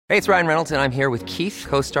Hey, it's Ryan Reynolds, and I'm here with Keith,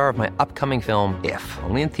 co-star of my upcoming film, If,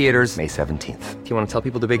 only in theaters May 17th. Do you want to tell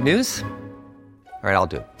people the big news? All right, I'll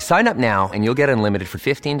do it. Sign up now and you'll get unlimited for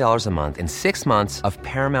 $15 a month and 6 months of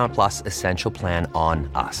Paramount Plus Essential Plan on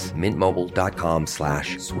us.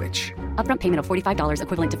 MintMobile.com/switch. Upfront payment of $45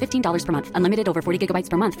 equivalent to $15 per month. Unlimited over 40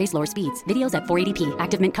 gigabytes per month. Face lower speeds. Videos at 480p.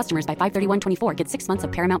 Active Mint customers by 531.24 get 6 months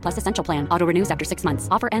of Paramount Plus Essential Plan. Auto renews after 6 months.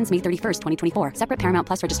 Offer ends May 31st, 2024. Separate Paramount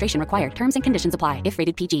Plus registration required. Terms and conditions apply if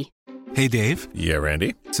rated PG. Hey, Dave. Yeah,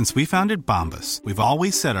 Randy. Since we founded Bombas, we've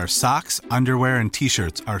always said our socks, underwear, and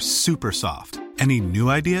T-shirts are super soft. Any new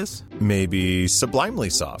ideas? Maybe sublimely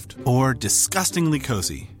soft. Or disgustingly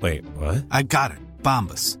cozy. Wait, what? I got it.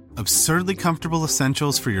 Bombas. Absurdly comfortable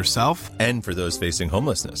essentials for yourself and for those facing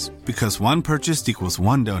homelessness. Because one purchased equals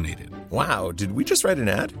one donated. Wow, did we just write an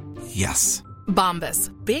ad? Yes.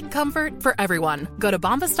 Bombas. Big comfort for everyone. Go to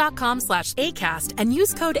bombas.com/ACAST and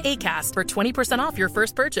use code ACAST for 20% off your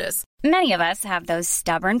first purchase. Many of us have those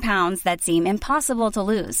stubborn pounds that seem impossible to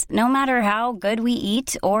lose, no matter how good we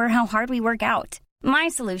eat or how hard we work out. My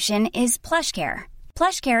solution is PlushCare.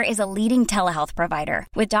 PlushCare is a leading telehealth provider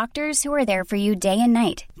with doctors who are there for you day and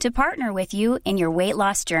night to partner with you in your weight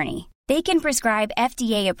loss journey. They can prescribe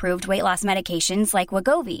FDA-approved weight loss medications like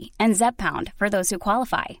Wegovy and Zepbound for those who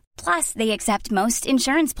qualify. Plus, they accept most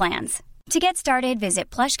insurance plans. To get started, visit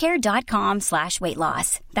plushcare.com/weight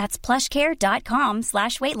loss. That's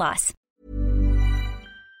plushcare.com/weight loss.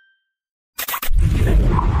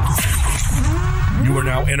 You are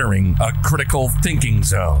now entering a critical thinking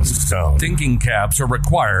zone. Thinking caps are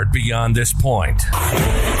required beyond this point.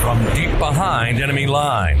 From deep behind enemy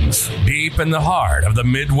lines, deep in the heart of the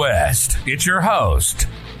Midwest, it's your host,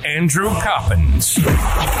 Andrew Coppins.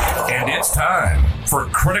 And it's time for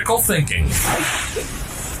Critical Thinking.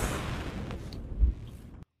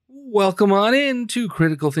 Welcome on in to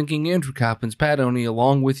Critical Thinking. Andrew Coppins, Pat Oney,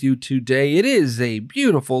 along with you today. It is a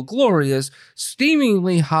beautiful, glorious,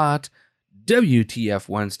 steamingly hot WTF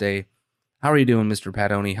Wednesday. How are you doing, Mr.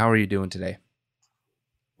 Pat Oney? How are you doing today?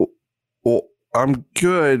 Well, I'm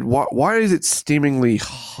good. Why is it steamingly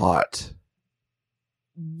hot?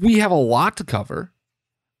 We have a lot to cover.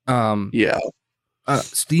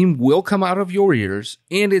 Steam will come out of your ears,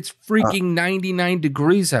 and it's freaking 99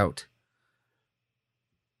 degrees out.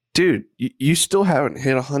 Dude, you still haven't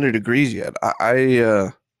hit 100 degrees yet.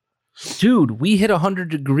 Dude, we hit 100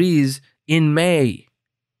 degrees in May.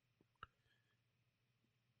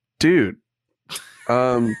 Dude,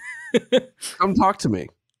 come talk to me.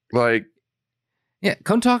 Yeah,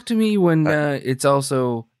 come talk to me when it's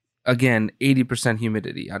also, again, 80%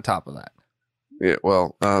 humidity on top of that. Yeah,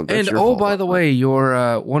 well, and by the way,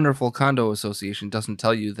 your wonderful condo association doesn't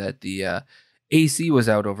tell you that the AC was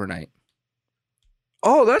out overnight.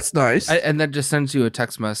 Oh, that's nice. And that just sends you a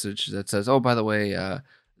text message that says, "Oh, by the way,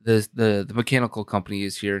 the mechanical company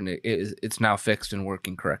is here and it's now fixed and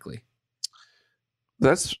working correctly."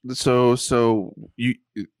 That's so.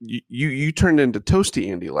 You turned into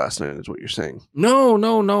Toasty Andy last night, is what you're saying? No.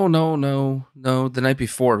 The night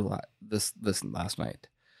before this last night.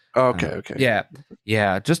 Okay.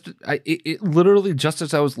 Yeah. It literally just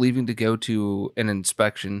as I was leaving to go to an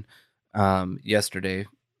inspection yesterday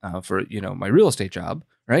for my real estate job,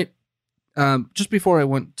 right? Just before I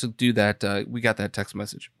went to do that, we got that text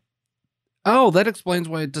message. Oh, that explains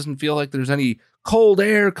why it doesn't feel like there's any cold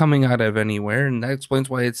air coming out of anywhere, and that explains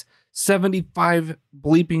why it's 75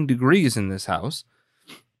 bleeping degrees in this house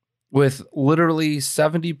with literally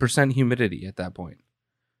 70% humidity at that point.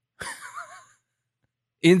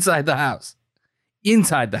 Inside the house.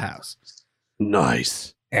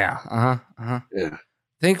 Nice. Yeah. Yeah.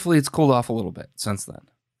 Thankfully, it's cooled off a little bit since then.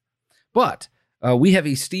 But we have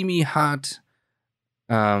a steamy, hot,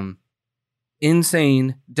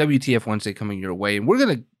 insane WTF Wednesday coming your way. And we're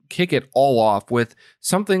going to kick it all off with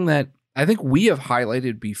something that I think we have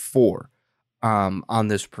highlighted before on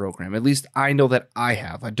this program. At least I know that I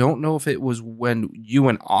have. I don't know if it was when you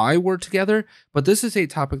and I were together, but this is a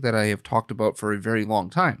topic that I have talked about for a very long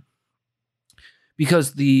time.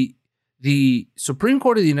 Because the Supreme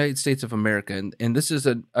Court of the United States of America, and this is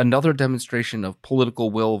another demonstration of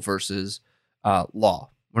political will versus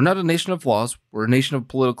law. We're not a nation of laws. We're a nation of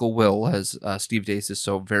political will, as Steve Deace is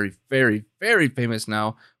so very, very, very famous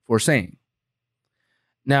now for saying.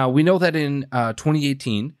 Now, we know that in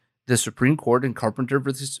 2018, the Supreme Court in Carpenter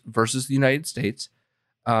versus the United States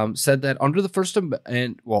said that under the Fourth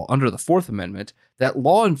Amendment, that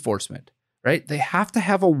law enforcement, right, they have to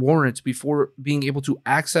have a warrant before being able to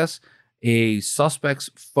access a suspect's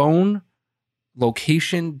phone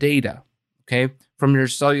location data, okay, from your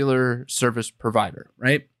cellular service provider,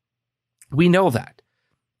 right? We know that.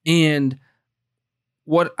 And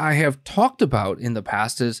what I have talked about in the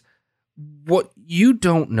past is what you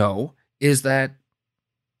don't know is that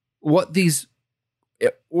what these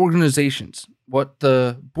organizations, what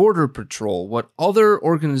the Border Patrol, what other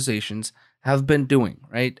organizations have been doing,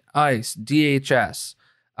 right? ICE, DHS,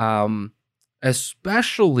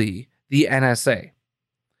 especially the NSA.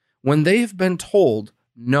 When they've been told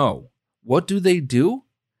no, what do?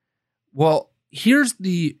 Well, here's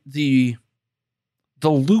the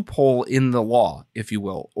loophole in the law, if you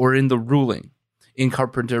will, or in the ruling in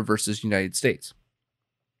Carpenter versus United States.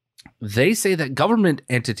 They say that government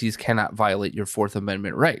entities cannot violate your Fourth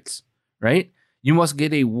Amendment rights, right? You must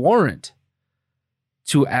get a warrant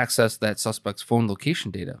to access that suspect's phone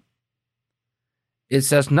location data. It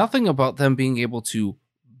says nothing about them being able to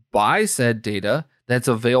buy said data that's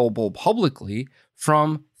available publicly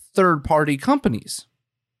from third-party companies.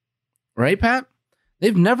 Right, Pat?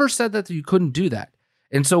 They've never said that you couldn't do that.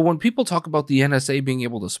 And so when people talk about the NSA being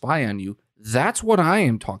able to spy on you, that's what I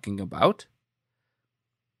am talking about.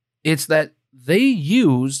 It's that they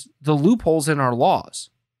use the loopholes in our laws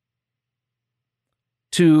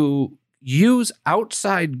to use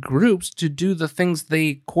outside groups to do the things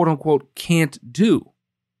they, quote unquote, can't do.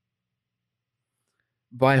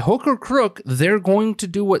 By hook or crook, they're going to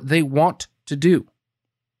do what they want to do.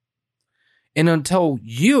 And until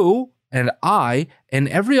you and I and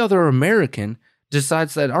every other American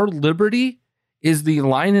decides that our liberty is the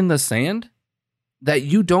line in the sand that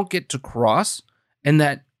you don't get to cross, and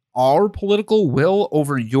that our political will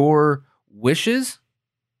over your wishes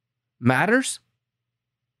matters,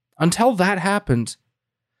 until that happens,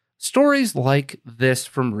 stories like this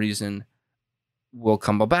from Reason will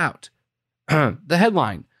come about. The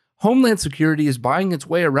headline: Homeland Security is buying its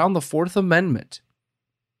way around the Fourth Amendment,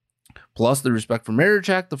 plus the Respect for Marriage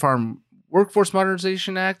Act, the Farm Workforce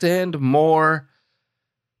Modernization Act, and more.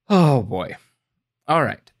 Oh boy. All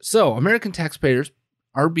right. So American taxpayers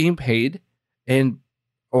are being paid and,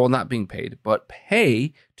 well, not being paid, but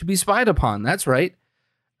pay to be spied upon. That's right.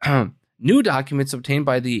 New documents obtained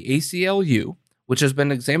by the ACLU, which has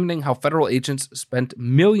been examining how federal agents spent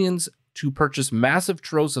millions to purchase massive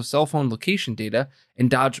troves of cell phone location data and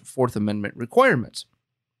dodge Fourth Amendment requirements.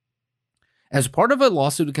 As part of a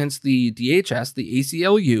lawsuit against the DHS, the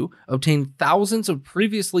ACLU obtained thousands of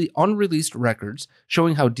previously unreleased records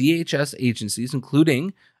showing how DHS agencies,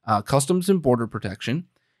 including Customs and Border Protection,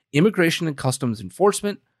 Immigration and Customs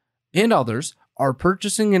Enforcement, and others, are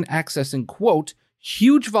purchasing and accessing, quote,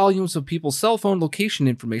 huge volumes of people's cell phone location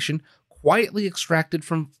information quietly extracted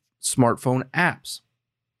from smartphone apps.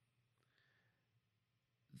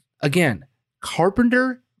 Again,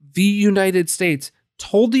 Carpenter v. United States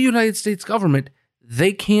told the United States government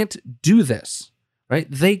they can't do this, right?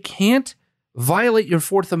 They can't violate your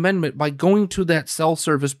Fourth Amendment by going to that cell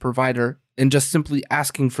service provider and just simply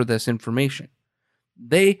asking for this information.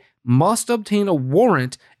 They must obtain a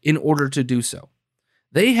warrant in order to do so.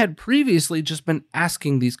 They had previously just been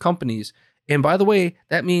asking these companies, and by the way,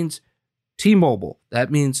 that means T-Mobile,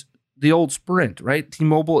 that means the old Sprint, right?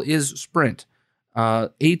 T-Mobile is Sprint,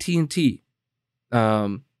 AT&T,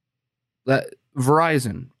 that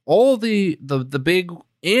Verizon, all the big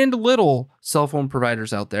and little cell phone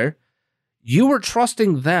providers out there. You were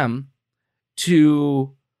trusting them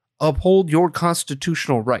to uphold your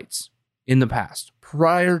constitutional rights in the past,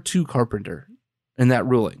 prior to Carpenter and that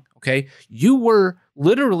ruling, okay? You were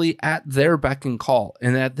literally at their beck and call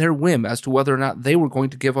and at their whim as to whether or not they were going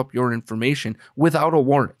to give up your information without a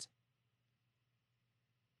warrant.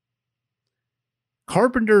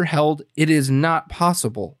 Carpenter held it is not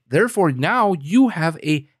possible. Therefore, now you have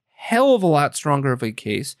a hell of a lot stronger of a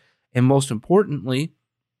case. And most importantly,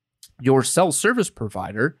 your cell service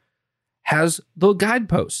provider has the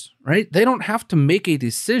guideposts, right? They don't have to make a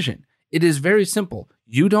decision. It is very simple.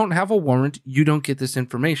 You don't have a warrant. You don't get this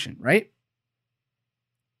information, right?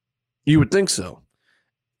 You would think so.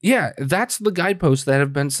 Yeah, that's the guideposts that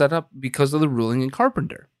have been set up because of the ruling in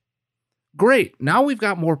Carpenter. Great. Now we've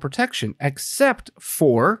got more protection, except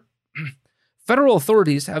for federal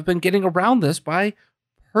authorities have been getting around this by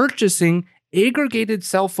purchasing aggregated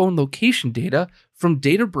cell phone location data from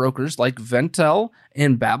data brokers like Ventel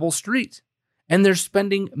and Babel Street. And they're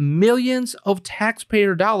spending millions of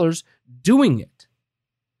taxpayer dollars doing it.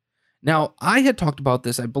 Now, I had talked about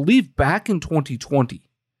this, I believe, back in 2020.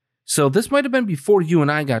 So this might have been before you and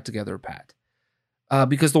I got together, Pat,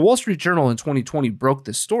 because the Wall Street Journal in 2020 broke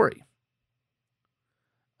this story.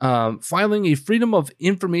 Filing a Freedom of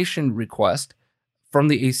Information request from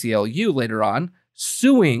the ACLU later on,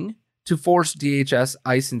 suing to force DHS,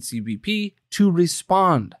 ICE, and CBP to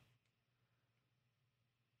respond.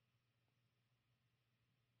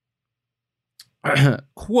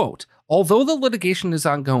 Quote, although the litigation is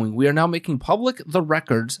ongoing, we are now making public the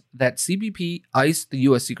records that CBP, ICE, the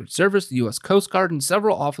U.S. Secret Service, the U.S. Coast Guard, and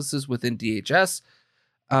several offices within DHS,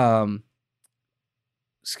 and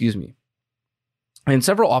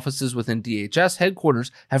several offices within DHS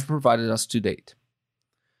headquarters have provided us to date.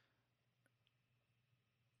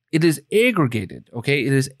 It is aggregated, okay?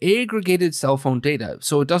 It is aggregated cell phone data,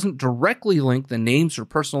 so it doesn't directly link the names or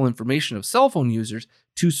personal information of cell phone users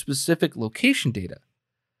to specific location data.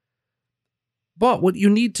 But what you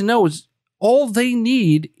need to know is all they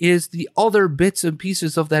need is the other bits and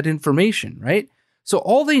pieces of that information, right? So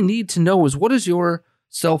all they need to know is what is your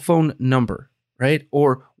cell phone number, right?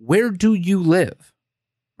 Or where do you live,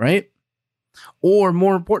 right? Or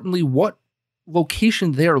more importantly, what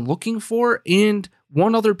location they're looking for and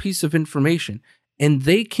one other piece of information. And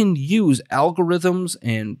they can use algorithms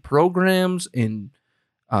and programs and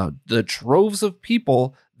the troves of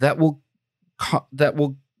people that will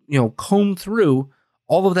comb through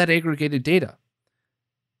all of that aggregated data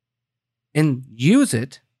and use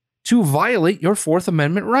it to violate your Fourth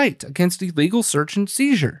Amendment right against illegal search and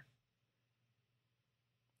seizure.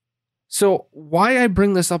 So why I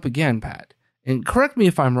bring this up again, Pat, and correct me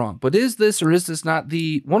if I'm wrong, but is this or is this not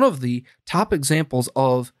one of the top examples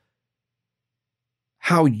of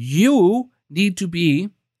how you need to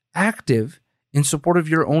be active in support of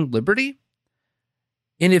your own liberty?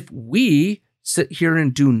 And if we sit here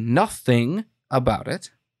and do nothing about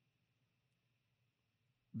it,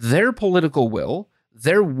 their political will,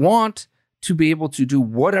 their want to be able to do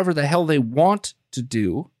whatever the hell they want to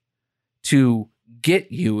do to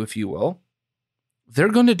get you, if you will, they're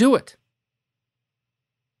going to do it.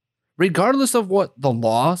 Regardless of what the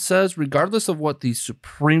law says, regardless of what the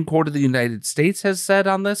Supreme Court of the United States has said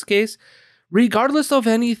on this case, regardless of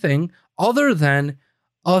anything other than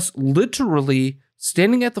us literally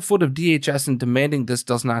standing at the foot of DHS and demanding this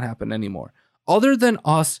does not happen anymore, other than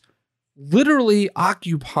us literally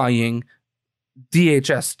occupying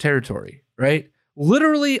DHS territory, right?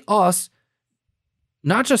 Literally us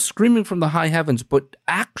not just screaming from the high heavens, but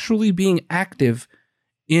actually being active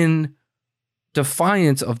in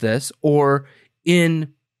defiance of this or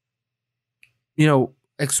in,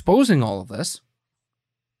 exposing all of this,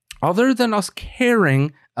 other than us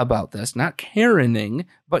caring about this, not Karening,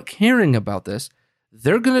 but caring about this,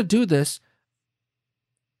 they're going to do this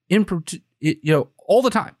all the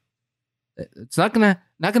time. It's not going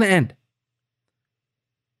to end.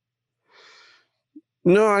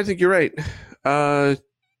 No, I think you're right.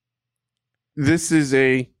 This is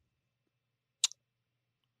a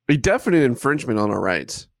definite infringement on our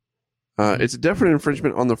rights. It's a definite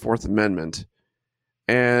infringement on the Fourth Amendment.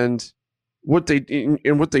 And what they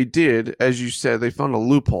did, as you said, they found a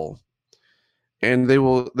loophole. And they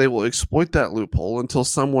will exploit that loophole until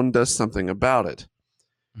someone does something about it.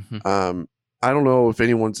 Mm-hmm. I don't know if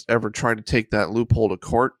anyone's ever tried to take that loophole to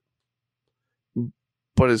court,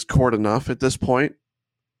 but is court enough at this point?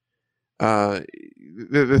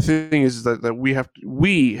 The thing is that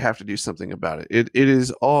we have to do something about it. It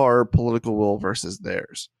is our political will versus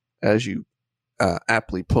theirs, as you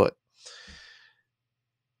aptly put.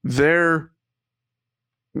 They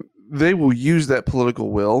will use that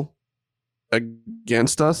political will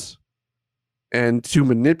against us and to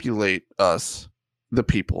manipulate us, the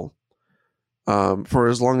people, for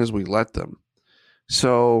as long as we let them.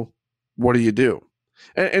 So what do?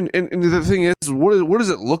 And the thing is, what does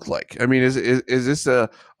it look like? I mean, is this a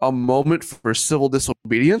moment for civil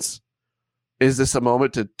disobedience? Is this a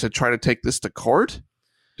moment to try to take this to court,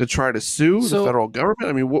 to try to sue the federal government?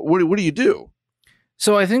 I mean, what do you do?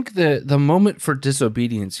 So I think the moment for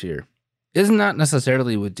disobedience here is not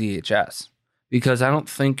necessarily with DHS, because I don't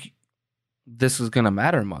think this is going to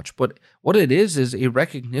matter much. But what it is a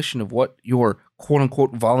recognition of what your quote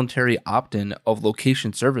unquote voluntary opt-in of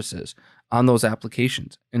location services on those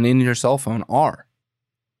applications and in your cell phone are.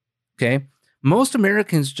 Okay? Most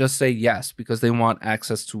Americans just say yes because they want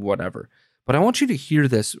access to whatever. But I want you to hear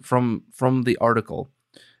this from the article.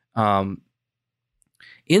 In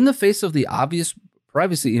the face of the obvious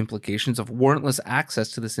privacy implications of warrantless access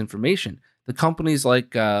to this information, the companies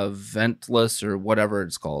like Ventless or whatever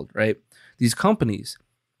it's called, right? These companies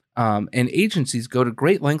and agencies go to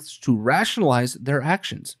great lengths to rationalize their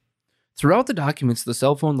actions. Throughout the documents, the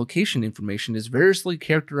cell phone location information is variously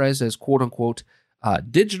characterized as quote-unquote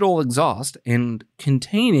digital exhaust and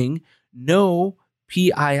containing no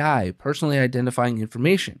PII, personally identifying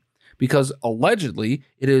information, because allegedly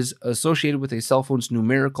it is associated with a cell phone's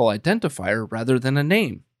numerical identifier rather than a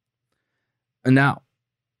name. And now,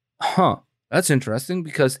 that's interesting,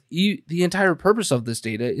 because the entire purpose of this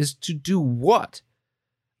data is to do what?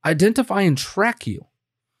 identify and track you,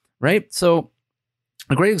 right? So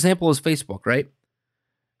a great example is Facebook, right?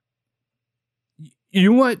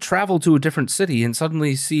 You might travel to a different city and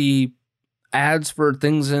suddenly see ads for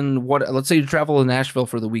things in let's say you travel to Nashville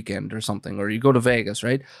for the weekend or something, or you go to Vegas,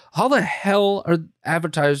 right? How the hell are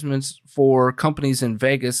advertisements for companies in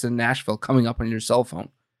Vegas and Nashville coming up on your cell phone?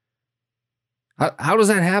 How does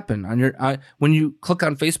that happen on your when you click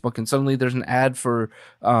on Facebook and suddenly there's an ad for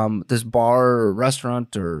this bar or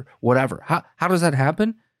restaurant or whatever? How does that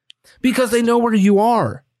happen? Because they know where you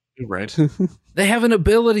are. Right. They have an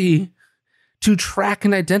ability to track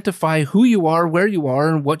and identify who you are, where you are,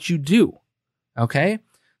 and what you do. Okay?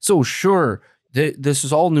 So sure, this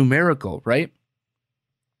is all numerical, right?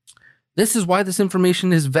 This is why this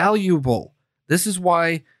information is valuable. This is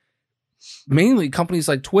why mainly companies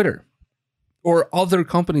like Twitter or other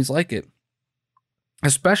companies like it,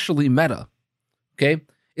 especially Meta, okay?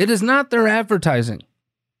 It is not their advertising.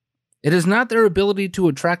 It is not their ability to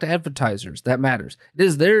attract advertisers that matters.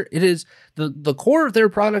 It is the core of their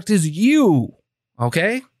product is you,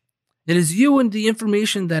 okay? It is you and the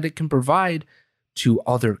information that it can provide to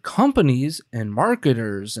other companies and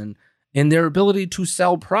marketers and their ability to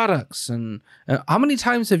sell products. And how many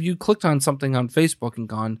times have you clicked on something on Facebook and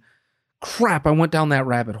gone, crap, I went down that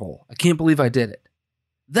rabbit hole. I can't believe I did it.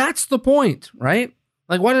 That's the point, right?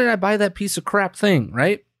 Like, why did I buy that piece of crap thing,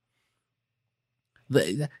 right?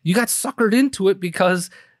 You got suckered into it because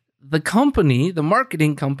the company, the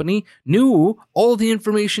marketing company, knew all the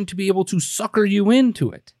information to be able to sucker you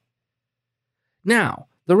into it. Now,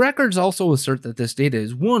 the records also assert that this data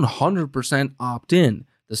is 100% opt-in.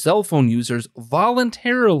 The cell phone users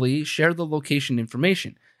voluntarily share the location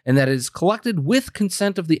information, and that it is collected with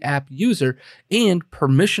consent of the app user and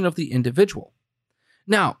permission of the individual.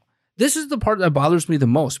 Now, this is the part that bothers me the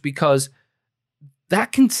most because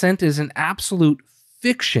that consent is an absolute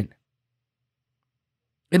fiction.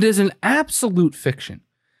 It is an absolute fiction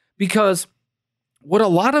because what a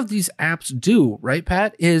lot of these apps do, right,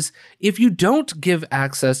 Pat, is if you don't give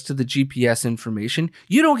access to the GPS information,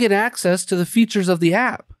 you don't get access to the features of the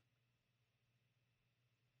app.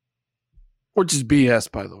 Which is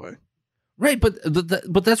BS, by the way. Right,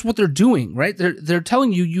 but that's what they're doing, right? They're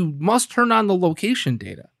telling you must turn on the location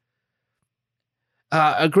data.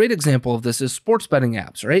 A great example of this is sports betting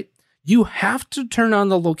apps, right? You have to turn on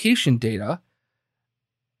the location data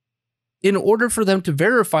in order for them to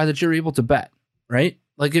verify that you're able to bet, right?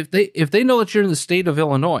 Like if they know that you're in the state of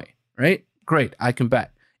Illinois, right? Great, I can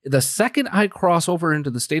bet. The second I cross over into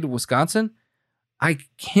the state of Wisconsin, I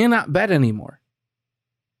cannot bet anymore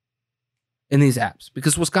in these apps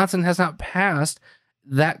because Wisconsin has not passed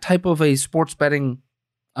that type of a sports betting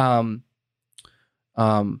law.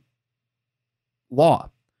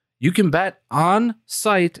 You can bet on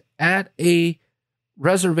site at a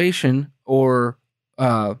reservation or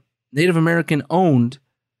Native American owned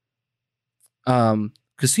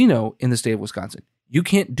casino in the state of Wisconsin. You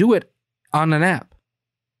can't do it on an app.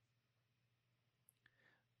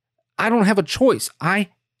 I don't have a choice.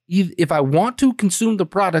 If I want to consume the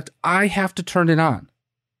product, I have to turn it on.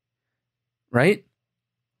 Right?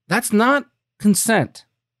 That's not consent.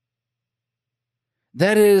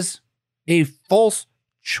 That is a false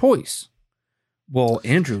choice. Well,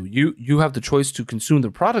 Andrew, you have the choice to consume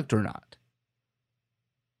the product or not.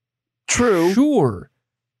 True. Sure.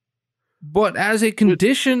 But as a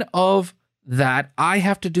condition of that, I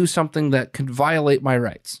have to do something that could violate my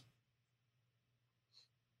rights.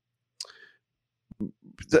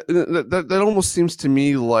 That almost seems to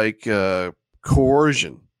me like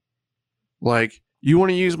coercion. Like, you want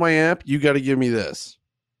to use my app, you got to give me this.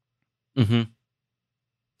 Mm-hmm.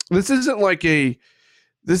 This isn't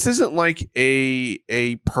like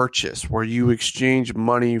a purchase where you exchange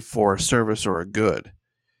money for a service or a good.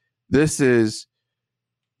 This is,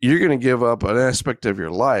 you're going to give up an aspect of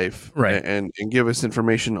your life, right, and give us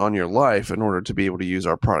information on your life in order to be able to use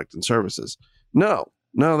our product and services. No,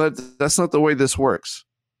 that's not the way this works.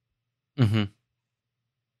 Mm-hmm.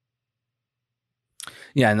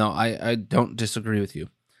 Yeah, no, I don't disagree with you.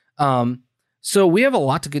 So we have a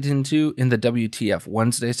lot to get into in the WTF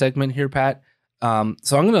Wednesday segment here, Pat.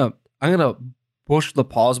 So I'm gonna push the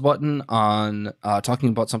pause button on talking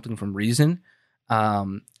about something from Reason.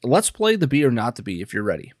 Let's play the be or not to be if you're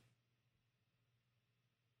ready.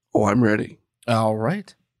 Oh, I'm ready. All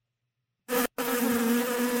right.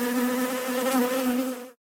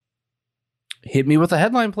 Hit me with a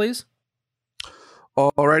headline, please.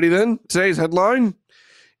 Alrighty then. Today's headline: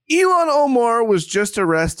 Ilhan Omar was just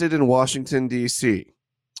arrested in Washington, D.C.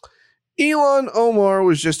 Ilhan Omar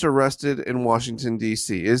was just arrested in Washington,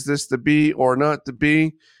 D.C. Is this the be or not the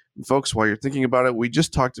be? And folks, while you're thinking about it, we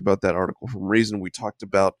just talked about that article from Reason. We talked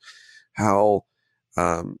about how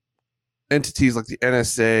entities like the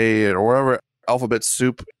NSA or whatever alphabet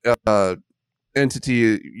soup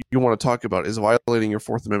entity you want to talk about is violating your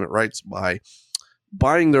Fourth Amendment rights by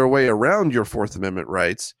buying their way around your Fourth Amendment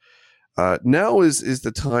rights. Now is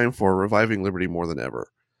the time for Reviving Liberty more than ever.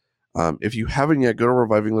 If you haven't yet, go to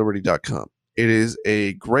revivingliberty.com. It is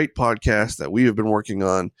a great podcast that we have been working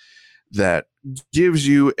on that gives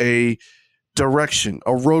you a direction,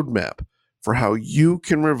 a roadmap for how you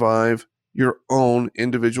can revive your own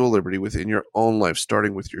individual liberty within your own life,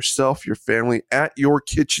 starting with yourself, your family, at your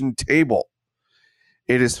kitchen table.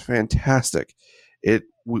 It is fantastic.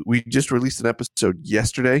 We just released an episode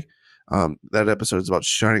yesterday. That episode is about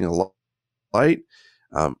shining a light.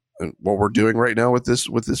 And what we're doing right now with this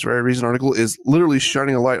very Reason article is literally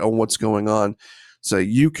shining a light on what's going on, so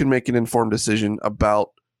you can make an informed decision about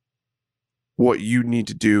what you need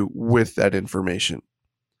to do with that information.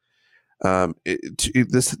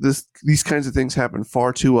 These kinds of things happen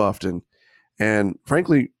far too often, and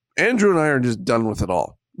frankly, Andrew and I are just done with it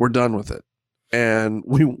all. We're done with it, and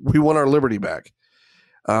we want our liberty back.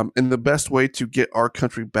 And the best way to get our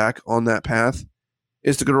country back on that path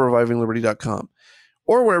is to go to revivingliberty.com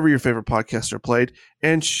or wherever your favorite podcasts are played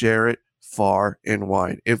and share it far and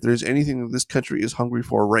wide. If there's anything that this country is hungry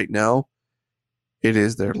for right now, it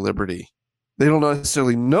is their liberty. They don't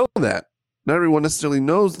necessarily know that. Not everyone necessarily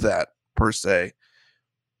knows that per se.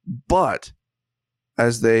 But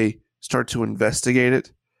as they start to investigate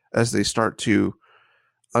it, as they start to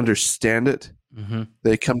understand it,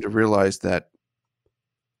 they come to realize that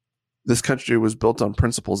this country was built on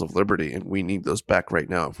principles of liberty, and we need those back right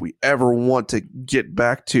now if we ever want to get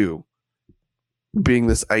back to being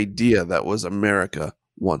this idea that was America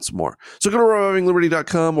once more. So go to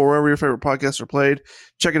revivingliberty.com or wherever your favorite podcasts are played.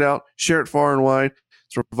 Check it out. Share it far and wide.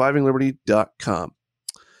 It's revivingliberty.com.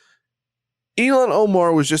 Ilhan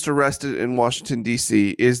Omar was just arrested in Washington,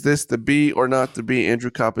 D.C. Is this the B or not the B? Andrew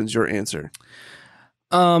Coppins, your answer.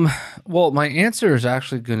 Well, my answer is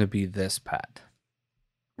actually going to be this, Pat.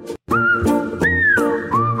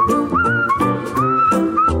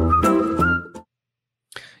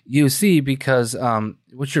 You see, because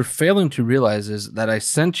what you're failing to realize is that I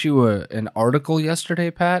sent you an article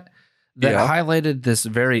yesterday, Pat, that highlighted this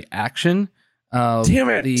very action. Damn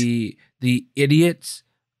it! The idiots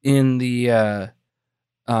in the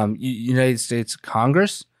United States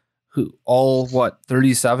Congress, who all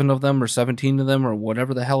 37 of them or 17 of them or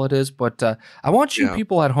whatever the hell it is. But I want you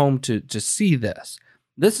people at home to see this.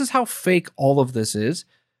 This is how fake all of this is.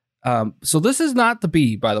 So this is not the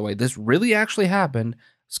B, by the way. This really actually happened.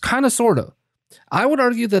 It's kind of, sort of. I would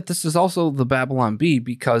argue that this is also the Babylon B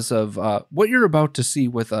because of what you're about to see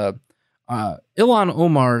with Ilhan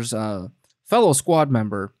Omar's fellow squad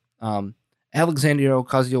member, Alexandria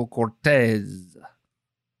Ocasio-Cortez.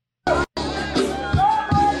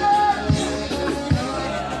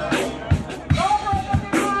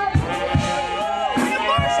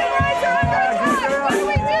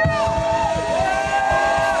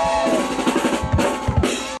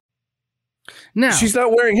 Now, she's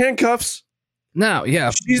not wearing handcuffs. Now,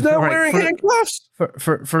 she's not wearing handcuffs.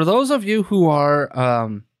 For those of you who are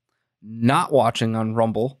not watching on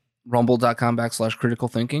rumble.com/critical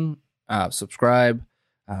thinking, subscribe.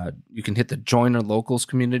 You can hit the join our locals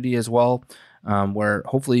community as well, where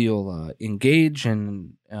hopefully you'll engage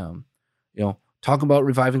and talk about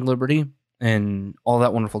reviving liberty and all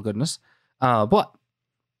that wonderful goodness.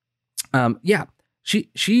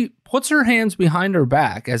 She puts her hands behind her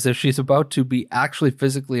back as if she's about to be actually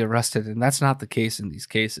physically arrested, and that's not the case in these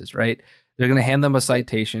cases, right? They're going to hand them a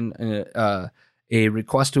citation, a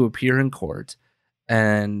request to appear in court,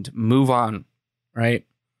 and move on, right?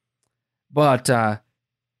 But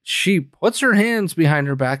she puts her hands behind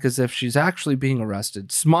her back as if she's actually being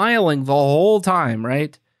arrested, smiling the whole time,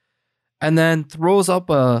 right? And then throws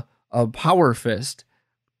up a power fist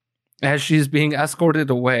as she's being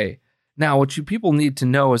escorted away. Now, what you people need to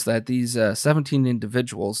know is that these 17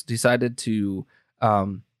 individuals decided to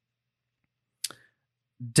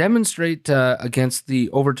demonstrate against the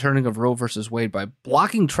overturning of Roe versus Wade by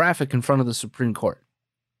blocking traffic in front of the Supreme Court,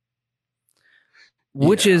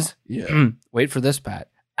 which is, wait for this, Pat,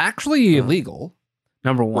 actually illegal,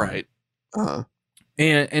 number one. Right.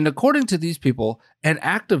 And according to these people, an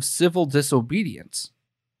act of civil disobedience.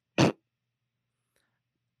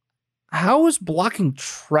 How is blocking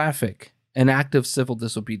traffic an act of civil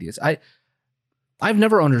disobedience? I've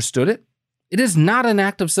never understood it. It is not an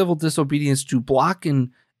act of civil disobedience to block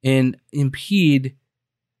and impede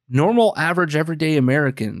normal, average, everyday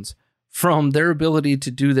Americans from their ability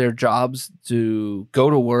to do their jobs, to go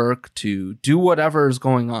to work, to do whatever is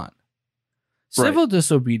going on. Civil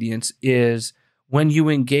disobedience is when you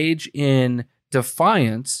engage in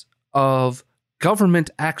defiance of government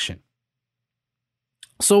action.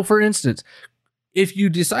 So, for instance, if you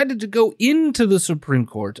decided to go into the Supreme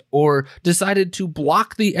Court or decided to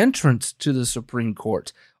block the entrance to the Supreme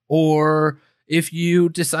Court, or if you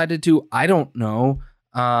decided to, I don't know,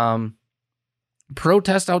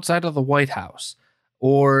 protest outside of the White House,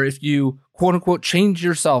 or if you, quote unquote, change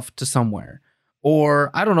yourself to somewhere,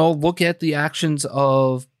 or, I don't know, look at the actions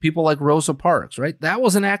of people like Rosa Parks, right? That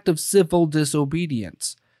was an act of civil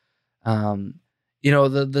disobedience. The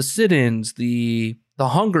sit-ins, the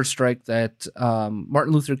hunger strike that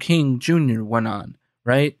Martin Luther King Jr. went on,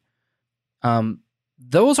 right?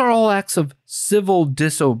 Those are all acts of civil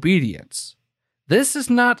disobedience. This is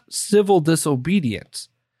not civil disobedience.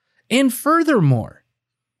 And furthermore,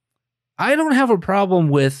 I don't have a problem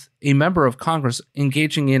with a member of Congress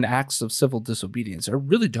engaging in acts of civil disobedience. I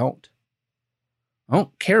really don't. I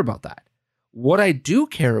don't care about that. What I do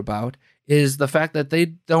care about is the fact that they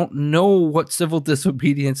don't know what civil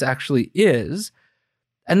disobedience actually is.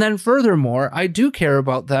 And then furthermore, I do care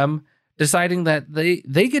about them deciding that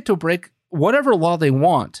they get to break whatever law they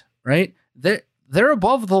want, right? They're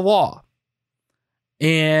above the law.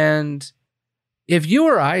 And if you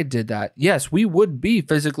or I did that, yes, we would be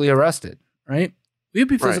physically arrested, right? We'd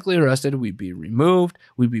be physically arrested. We'd be removed.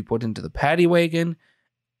 We'd be put into the paddy wagon,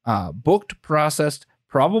 booked, processed,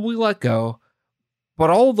 probably let go. But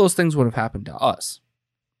all of those things would have happened to us.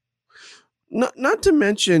 Not to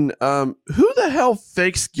mention, who the hell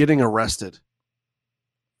fakes getting arrested?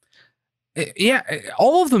 Yeah,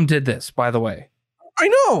 all of them did this, by the way. I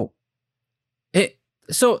know.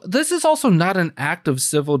 So this is also not an act of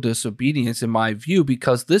civil disobedience in my view,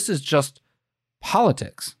 because this is just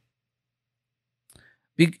politics.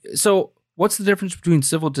 So what's the difference between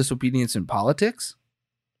civil disobedience and politics,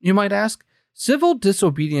 you might ask? Civil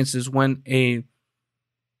disobedience is when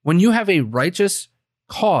you have a righteous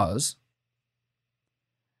cause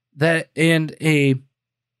that and a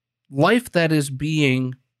life that is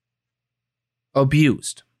being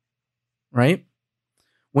abused, right?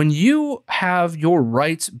 When you have your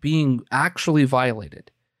rights being actually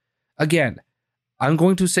violated. Again, I'm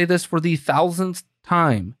going to say this for the 1000th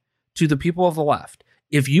time to the people of the left.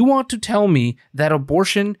 If you want to tell me that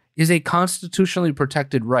abortion is a constitutionally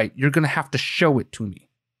protected right, you're going to have to show it to me.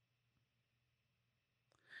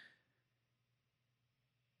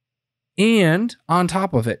 And on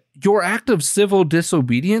top of it, your act of civil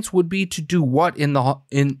disobedience would be to do what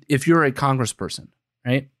if you're a congressperson,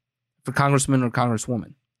 right? For congressman or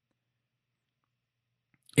congresswoman.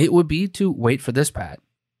 It would be to wait for this, Pat.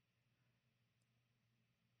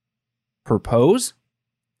 Propose,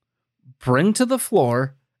 bring to the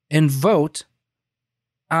floor, and vote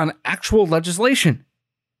on actual legislation.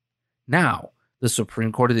 Now, the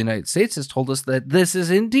Supreme Court of the United States has told us that this is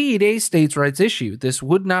indeed a states' rights issue. This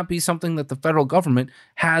would not be something that the federal government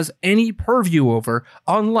has any purview over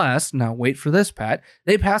unless, now wait for this, Pat,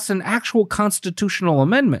 they pass an actual constitutional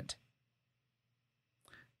amendment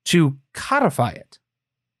to codify it.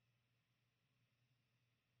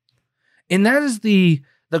 And that is the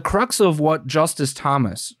crux of what Justice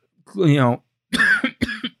Thomas,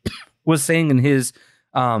 was saying in his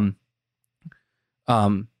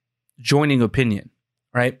joining opinion,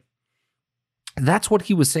 right? That's what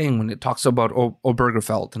he was saying when it talks about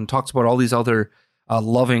Obergefell and talks about all these other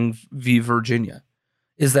Loving v. Virginia,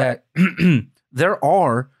 is that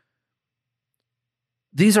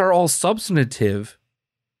these are all substantive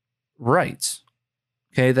rights,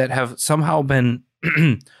 okay, that have somehow been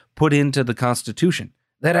put into the Constitution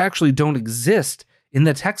that actually don't exist in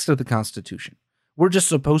the text of the Constitution. We're just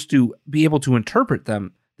supposed to be able to interpret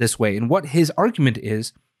them this way. And what his argument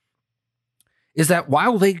is that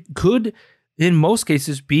while they could, in most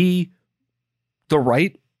cases, be the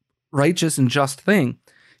right, righteous, and just thing,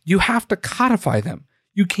 you have to codify them.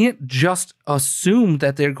 You can't just assume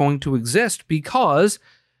that they're going to exist, because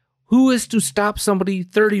who is to stop somebody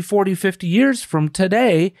 30, 40, 50 years from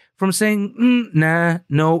today from saying,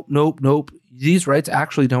 nope, these rights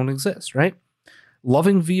actually don't exist, right?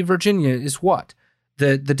 Loving v. Virginia is what?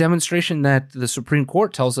 The demonstration that the Supreme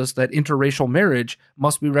Court tells us that interracial marriage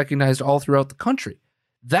must be recognized all throughout the country.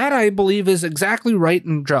 That, I believe, is exactly right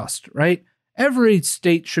and just, right? Every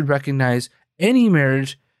state should recognize any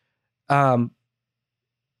marriage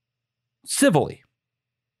civilly.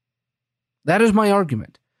 That is my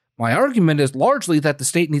argument. My argument is largely that the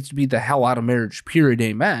state needs to be the hell out of marriage, period,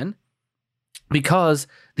 amen, because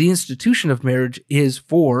the institution of marriage is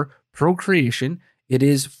for procreation. It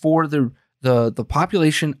is for the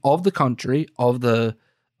population of the country, of the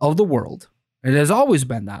world. It has always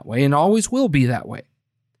been that way and always will be that way.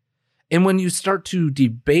 And when you start to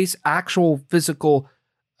debase actual physical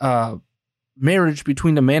marriage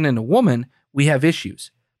between a man and a woman, we have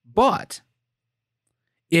issues. But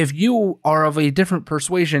if you are of a different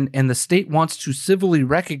persuasion and the state wants to civilly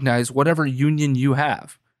recognize whatever union you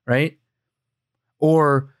have, right?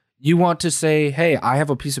 Or you want to say, hey, I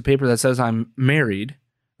have a piece of paper that says I'm married,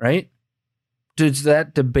 right? Does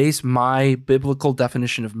that debase my biblical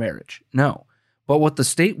definition of marriage? No. But what the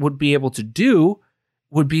state would be able to do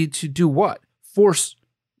would be to do what? Force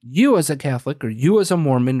you as a Catholic, or you as a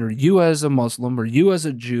Mormon, or you as a Muslim, or you as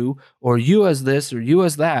a Jew, or you as this, or you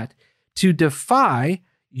as that, to defy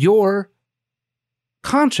your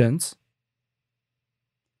conscience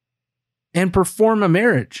and perform a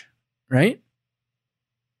marriage, right?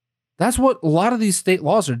 That's what a lot of these state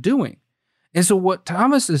laws are doing. And so what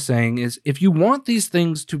Thomas is saying is, if you want these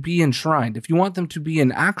things to be enshrined, if you want them to be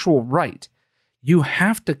an actual right, you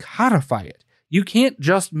have to codify it. You can't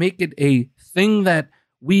just make it a thing that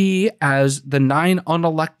we, as the 9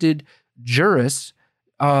 unelected jurists,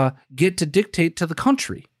 get to dictate to the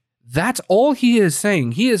country. That's all he is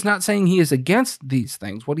saying. He is not saying he is against these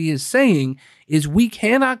things. What he is saying is we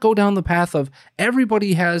cannot go down the path of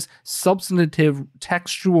everybody has substantive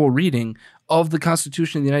textual reading of the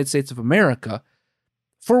Constitution of the United States of America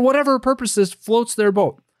for whatever purposes floats their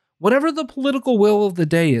boat. Whatever the political will of the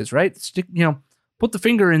day is, right? Put the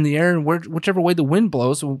finger in the air and whichever way the wind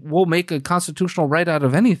blows, we'll make a constitutional right out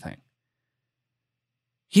of anything.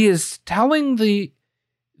 He is telling the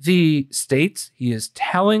states, he is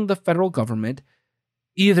telling the federal government,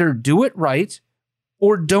 either do it right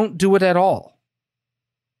or don't do it at all.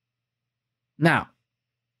 Now,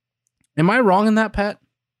 am I wrong in that, Pat?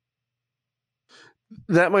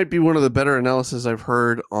 That might be one of the better analysis I've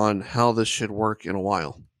heard on how this should work in a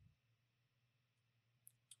while.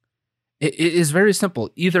 It is very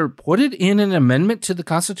simple. Either put it in an amendment to the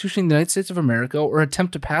Constitution of the United States of America or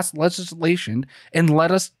attempt to pass legislation and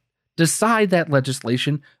let us decide that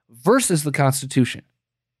legislation versus the Constitution.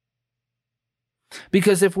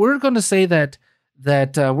 Because if we're going to say that we're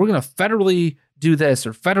going to federally do this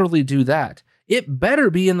or federally do that, it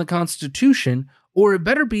better be in the Constitution, or it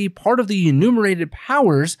better be part of the enumerated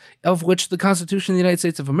powers of which the Constitution of the United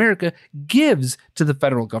States of America gives to the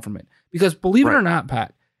federal government. Because believe it or not,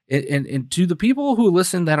 Pat, and to the people who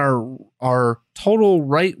listen that are total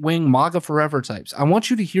right-wing MAGA forever types, I want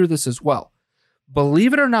you to hear this as well.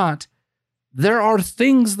 Believe it or not, there are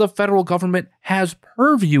things the federal government has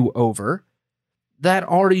purview over that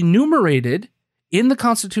are enumerated in the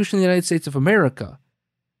Constitution of the United States of America.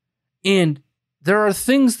 And there are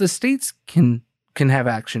things the states can have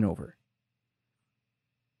action over.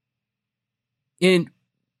 And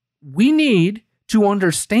we need to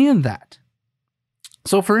understand that.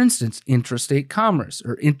 So, for instance, interstate commerce,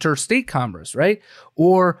 right?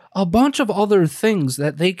 Or a bunch of other things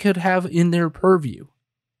that they could have in their purview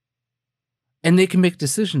and they can make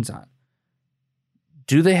decisions on.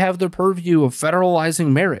 Do they have the purview of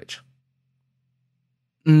federalizing marriage?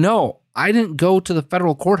 No, I didn't go to the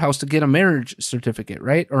federal courthouse to get a marriage certificate,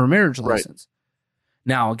 right? Or a marriage license.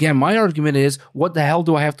 Right. Now, again, my argument is, what the hell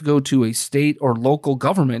do I have to go to a state or local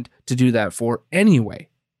government to do that for anyway?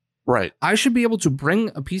 Right. I should be able to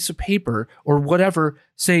bring a piece of paper or whatever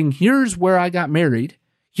saying, here's where I got married.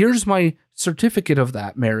 Here's my certificate of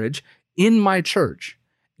that marriage in my church,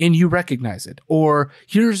 and you recognize it. Or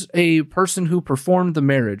here's a person who performed the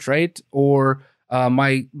marriage, right? Or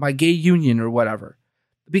my gay union or whatever.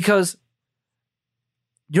 Because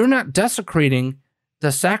you're not desecrating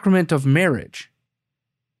the sacrament of marriage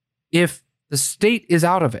if the state is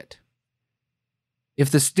out of it.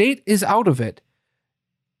 If the state is out of it,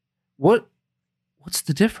 what's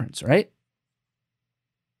the difference, right?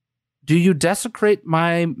 Do you desecrate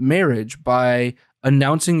my marriage by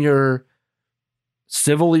announcing your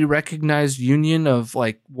civilly recognized union of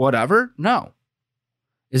like whatever? No.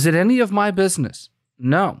 Is it any of my business?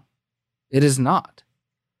 No, it is not.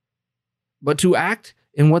 But to act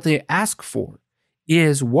in what they ask for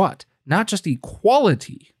is what? Not just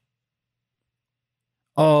equality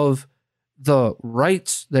of the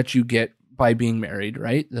rights that you get by being married,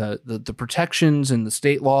 right? The protections and the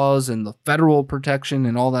state laws and the federal protection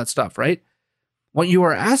and all that stuff, right? What you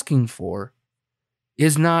are asking for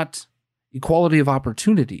is not equality of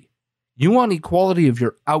opportunity. You want equality of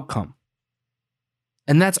your outcome.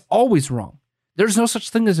 And that's always wrong. There's no such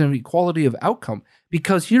thing as an equality of outcome,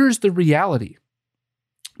 because here's the reality.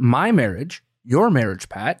 My marriage, your marriage,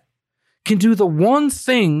 Pat, can do the one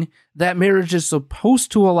thing that marriage is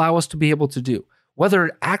supposed to allow us to be able to do. Whether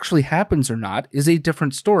it actually happens or not is a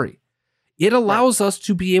different story. It allows us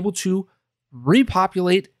to be able to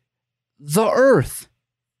repopulate the earth.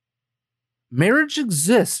 Marriage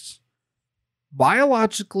exists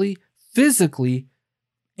biologically, physically,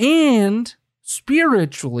 and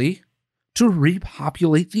spiritually to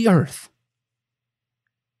repopulate the earth.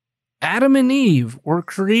 Adam and Eve were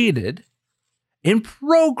created and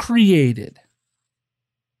procreated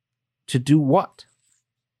to do what?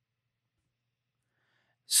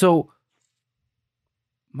 So,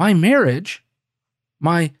 my marriage,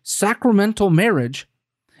 my sacramental marriage,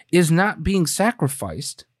 is not being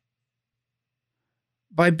sacrificed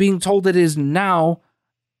by being told it is now,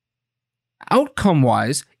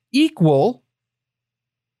 outcome-wise, equal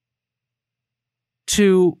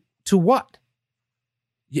to what?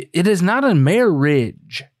 It is not a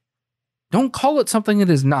marriage. Don't call it something it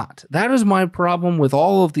is not. That is my problem with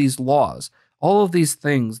all of these laws, all of these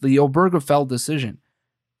things, the Obergefell decision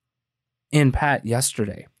in Pat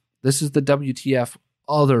yesterday. This is the WTF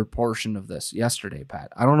other portion of this yesterday, Pat.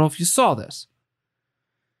 I don't know if you saw this.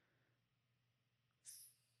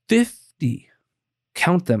 50,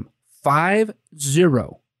 count them, 50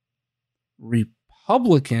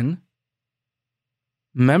 Republican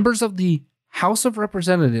members of the House of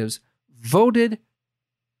Representatives voted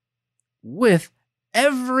with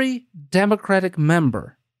every Democratic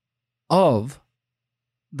member of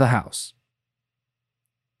the House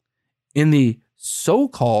in the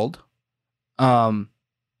so-called, not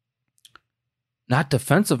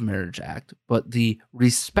Defense of Marriage Act, but the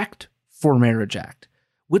Respect for Marriage Act,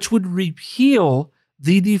 which would repeal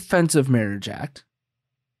the Defense of Marriage Act,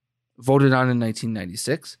 voted on in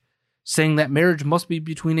 1996, saying that marriage must be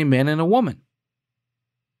between a man and a woman.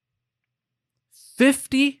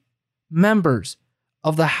 50 members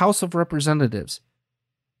of the House of Representatives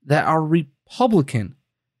that are Republican.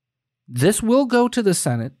 This will go to the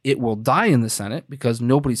Senate. It will die in the Senate because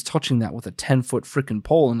nobody's touching that with a 10-foot freaking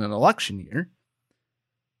pole in an election year.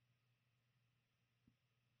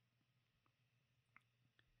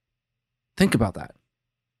 Think about that.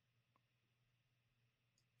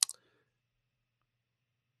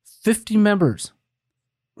 50 members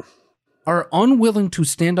are unwilling to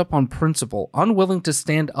stand up on principle, unwilling to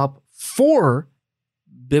stand up for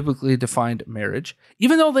biblically defined marriage,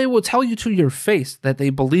 even though they will tell you to your face that they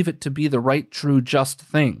believe it to be the right, true, just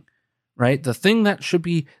thing, right? The thing that should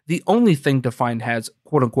be the only thing defined as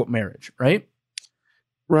quote unquote marriage, right?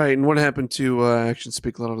 Right. And what happened to actions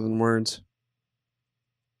speak louder than words?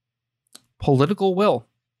 Political will.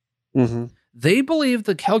 Mm-hmm. They believe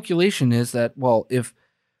the calculation is that, well, if,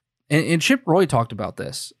 and Chip Roy talked about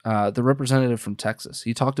this, the representative from Texas.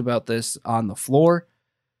 He talked about this on the floor.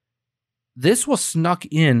 This was snuck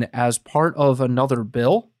in as part of another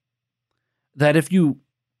bill that if you,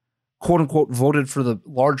 quote unquote, voted for the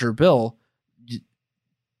larger bill,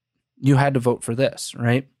 you had to vote for this,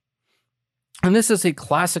 right? And this is a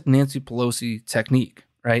classic Nancy Pelosi technique,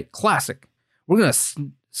 right? Classic. We're going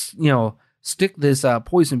to, stick this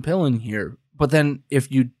poison pill in here. But then if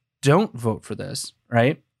you don't vote for this,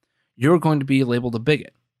 right, you're going to be labeled a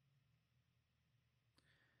bigot.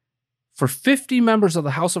 For 50 members of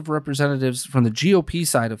the House of Representatives from the GOP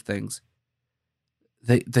side of things,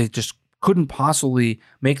 they just couldn't possibly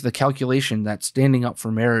make the calculation that standing up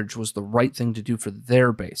for marriage was the right thing to do for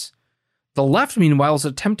their base. The left, meanwhile, is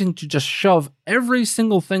attempting to just shove every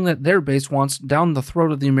single thing that their base wants down the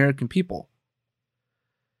throat of the American people.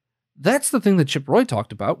 That's the thing that Chip Roy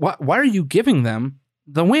talked about. Why are you giving them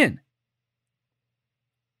the win?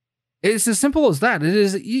 It's as simple as that.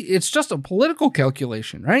 It's just a political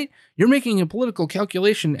calculation, right? You're making a political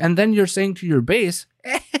calculation, and then you're saying to your base,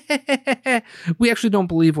 we actually don't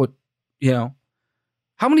believe what, How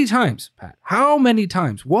many times, Pat? How many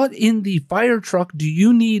times? What in the fire truck do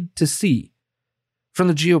you need to see from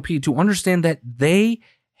the GOP to understand that they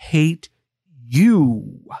hate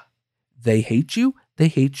you? They hate you. They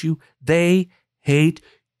hate you. They hate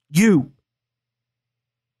you.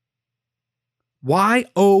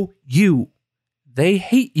 Y-O-U. They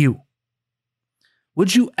hate you.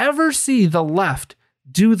 Would you ever see the left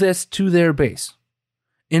do this to their base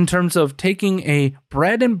in terms of taking a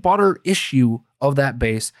bread and butter issue of that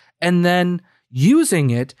base and then using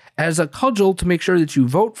it as a cudgel to make sure that you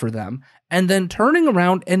vote for them and then turning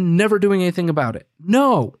around and never doing anything about it?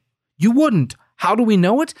 No, you wouldn't. How do we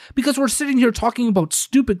know it? Because we're sitting here talking about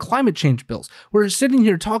stupid climate change bills. We're sitting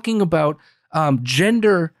here talking about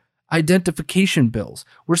gender identification bills.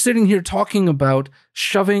 We're sitting here talking about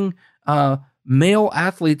shoving male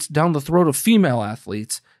athletes down the throat of female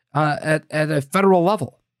athletes at a federal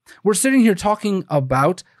level. We're sitting here talking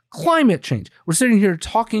about climate change. We're sitting here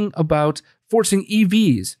talking about forcing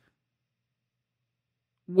EVs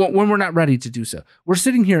when we're not ready to do so. We're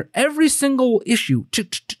sitting here, every single issue.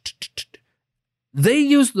 They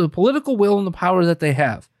use the political will and the power that they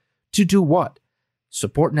have to do what?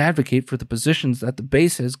 Support and advocate for the positions that the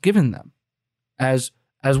base has given them as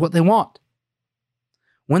what they want.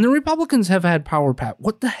 When the Republicans have had power, Pat,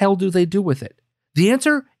 what the hell do they do with it? The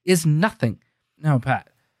answer is nothing. Now, Pat,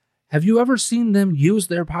 have you ever seen them use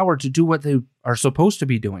their power to do what they are supposed to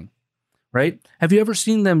be doing? Right? Have you ever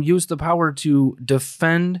seen them use the power to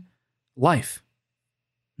defend life?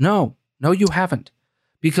 No, you haven't.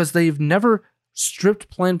 Because they've never stripped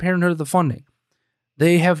Planned Parenthood of the funding.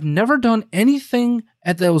 They have never done anything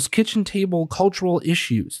at those kitchen table cultural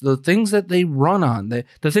issues, the things that they run on,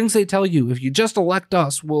 the things they tell you, if you just elect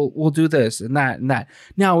us, we'll do this and that and that.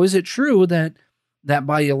 Now, is it true that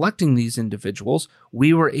by electing these individuals,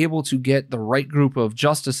 we were able to get the right group of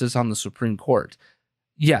justices on the Supreme Court?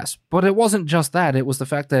 Yes, but it wasn't just that. It was the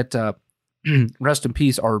fact that, rest in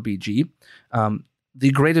peace, RBG,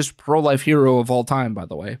 the greatest pro-life hero of all time, by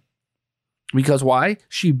the way. Because why?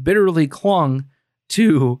 She bitterly clung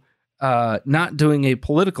to not doing a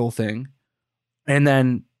political thing, and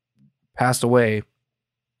then passed away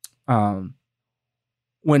when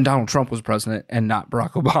Donald Trump was president and not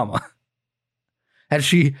Barack Obama. Had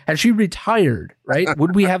she retired, right?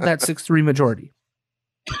 Would we have that 6-3 majority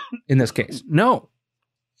in this case? No,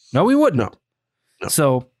 we wouldn't. No.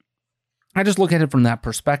 So I just look at it from that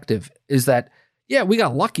perspective, is that, yeah, we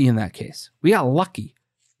got lucky in that case. We got lucky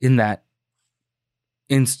in that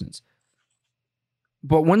instance.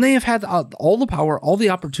 But when they have had all the power, all the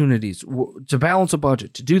opportunities to balance a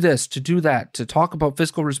budget, to do this, to do that, to talk about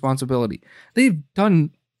fiscal responsibility, they've done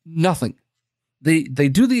nothing. They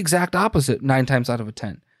do the exact opposite 9 times out of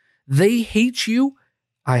 10. They hate you.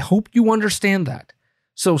 I hope you understand that.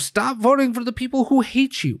 So stop voting for the people who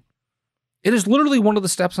hate you. It is literally one of the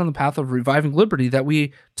steps on the path of reviving liberty that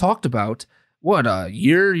we talked about, a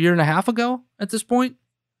year and a half ago at this point?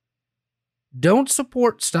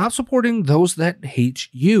 Stop supporting those that hate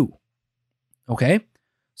you. Okay?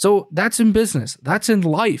 So that's in business. That's in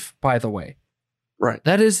life, by the way. Right.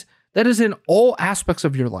 That is in all aspects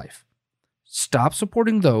of your life. Stop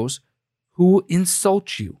supporting those who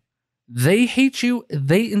insult you. They hate you.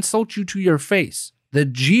 They insult you to your face. The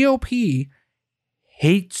GOP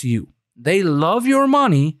hates you. They love your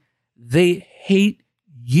money. They hate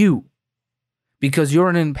you because you're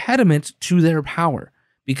an impediment to their power.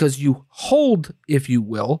 Because you hold, if you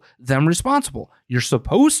will, them responsible. You're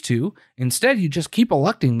supposed to. Instead, you just keep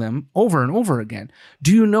electing them over and over again.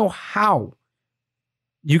 Do you know how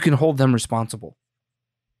you can hold them responsible?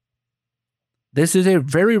 This is a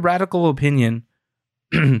very radical opinion,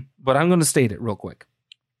 but I'm going to state it real quick.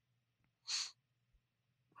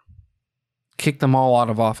 Kick them all out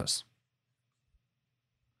of office.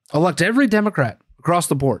 Elect every Democrat across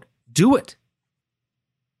the board. Do it.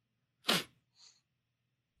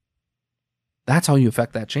 That's how you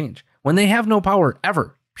affect that change. When they have no power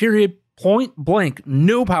ever, period, point blank,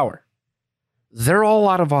 no power, they're all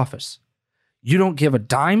out of office. You don't give a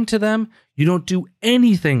dime to them. You don't do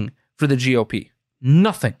anything for the GOP.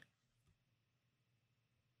 Nothing.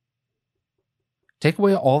 Take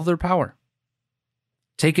away all of their power.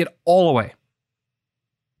 Take it all away.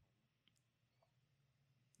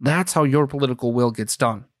 That's how your political will gets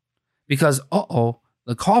done. Because,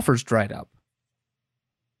 the coffers dried up.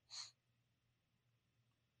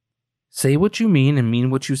 Say what you mean and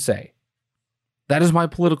mean what you say. That is my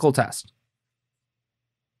political test.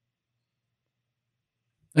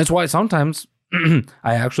 That's why sometimes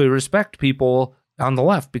I actually respect people on the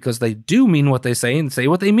left because they do mean what they say and say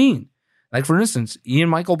what they mean. Like, for instance, Ian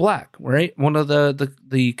Michael Black, right? One of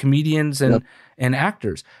the comedians and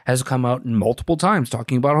actors has come out multiple times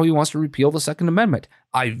talking about how he wants to repeal the Second Amendment.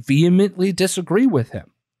 I vehemently disagree with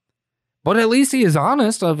him. But at least he is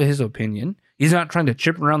honest of his opinion. He's not trying to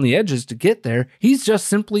chip around the edges to get there. He's just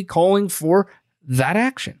simply calling for that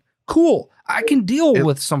action. Cool. I can deal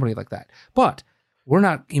with somebody like that. But we're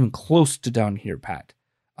not even close to down here, Pat,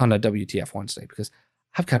 on a WTF Wednesday, because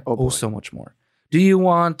I've got so much more. Do you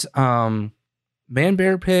want Man,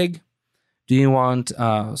 Bear, Pig? Do you want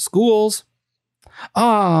schools?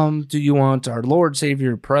 Do you want our Lord,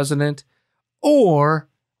 Savior, President? Or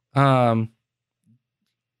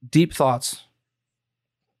deep thoughts?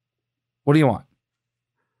 What do you want?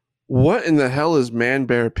 What in the hell is Man,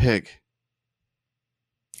 Bear, Pig?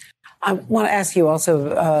 I want to ask you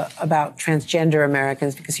also about transgender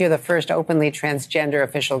Americans, because you're the first openly transgender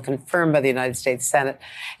official confirmed by the United States Senate.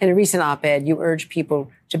 In a recent op-ed, you urge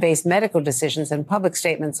people to base medical decisions and public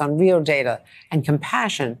statements on real data and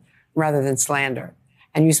compassion rather than slander.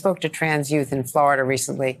 And you spoke to trans youth in Florida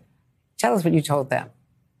recently. Tell us what you told them.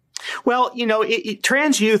 Well,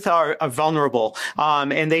 trans youth are vulnerable,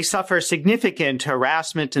 and they suffer significant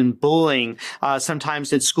harassment and bullying,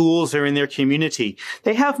 sometimes at schools or in their community.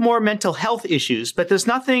 They have more mental health issues, but there's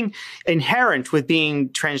nothing inherent with being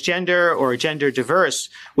transgender or gender diverse,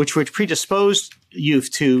 which would predispose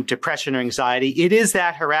youth to depression or anxiety. It is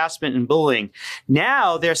that harassment and bullying.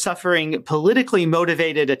 Now they're suffering politically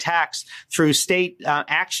motivated attacks through state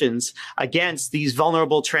actions against these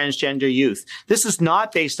vulnerable transgender youth. This is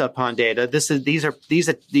not based upon data.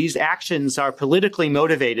 These actions are politically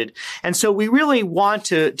motivated, and so we really want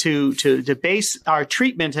to base our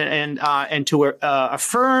treatment and to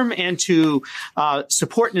affirm and to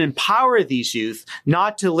support and empower these youth,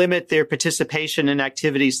 not to limit their participation in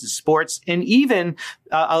activities in sports, and even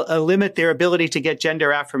limit their ability to get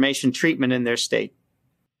gender affirmation treatment in their state.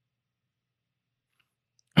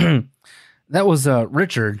 That was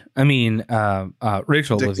Richard. I mean,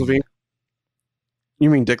 Rachel Dick Levine. Levine. You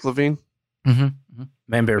mean Dick Levine? Mm-hmm. Mm-hmm.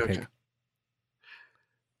 Man, Bear, Pig.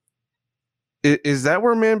 Is that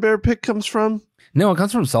where Man, Bear, Pig comes from? No, it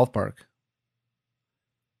comes from South Park.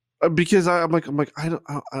 Because I'm like I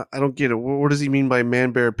don't get it. What does he mean by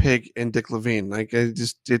Man, Bear, Pig and Dick Levine? Like it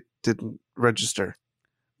didn't register.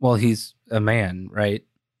 Well, he's a man, right?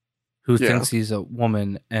 Who thinks he's a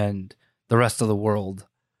woman, and the rest of the world,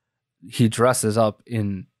 he dresses up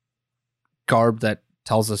in garb that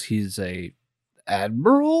tells us he's a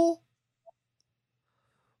admiral.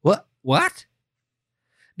 What?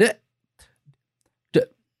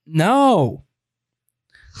 No.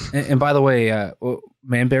 And by the way,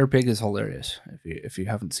 Man, Bear, Pig is hilarious. If you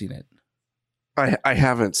haven't seen it, I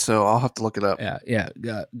haven't, so I'll have to look it up. Yeah.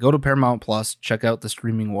 Go to Paramount Plus, check out the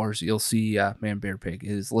streaming wars. You'll see Man, Bear, Pig. It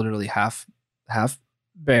is literally half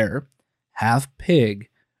bear, half pig,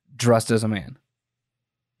 dressed as a man.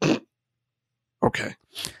 Okay.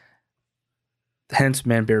 Hence,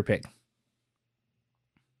 Man, Bear, Pig.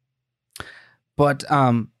 But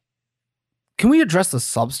can we address the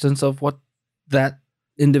substance of what that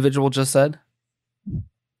individual just said?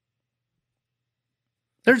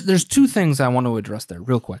 There's two things I want to address there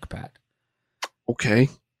real quick, Pat. Okay.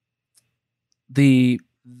 The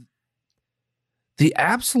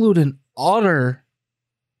absolute and utter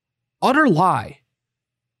lie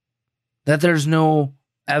that there's no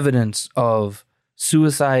evidence of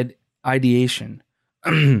suicide ideation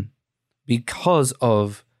because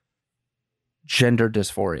of gender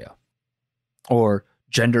dysphoria or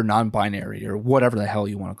gender non-binary or whatever the hell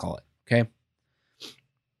you want to call it. Okay.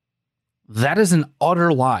 That is an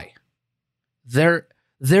utter lie. There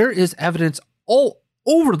is evidence all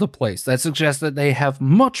over the place that suggests that they have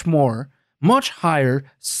much higher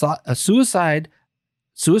suicidality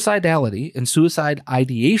and suicide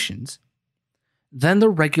ideations than the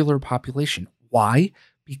regular population. Why?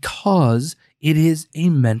 Because it is a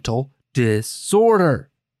mental disorder.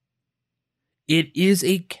 It is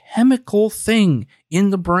a chemical thing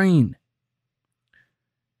in the brain.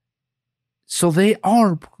 So they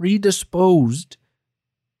are predisposed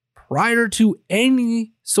prior to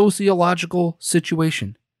any sociological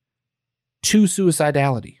situation to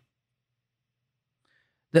suicidality.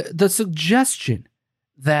 The suggestion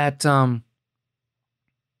that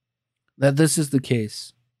that this is the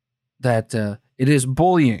case, that it is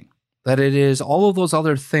bullying, that it is all of those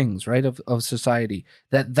other things, right, of society,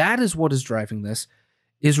 that is what is driving this,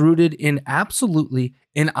 is rooted in absolutely,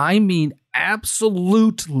 and I mean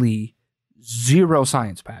absolutely, zero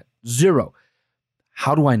science, Pat. Zero.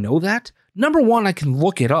 How do I know that? Number one, I can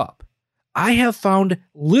look it up. I have found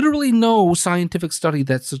literally no scientific study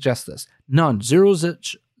that suggests this. None. Zero,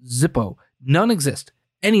 zippo. None exist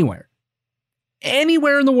anywhere.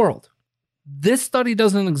 Anywhere in the world. This study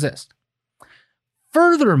doesn't exist.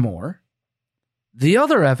 Furthermore, the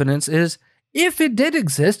other evidence is, if it did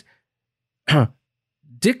exist,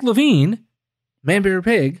 Dick Levine, Man, Bear,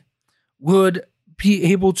 Pig, would be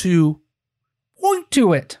able to point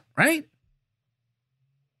to it, right?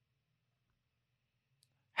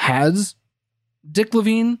 Has Dick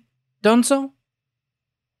Levine done so?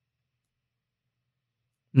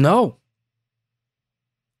 No.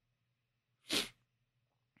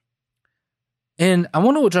 And I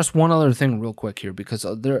want to address one other thing real quick here, because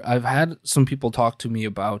I've had some people talk to me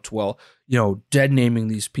about, well, dead naming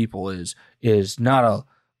these people is not a,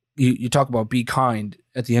 you talk about be kind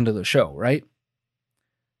at the end of the show, right?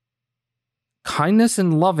 Kindness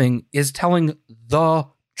and loving is telling the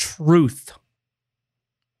truth.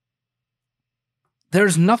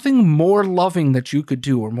 There's nothing more loving that you could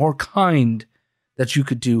do or more kind that you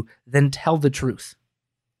could do than tell the truth.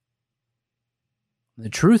 The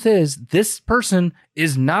truth is, this person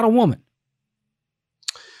is not a woman.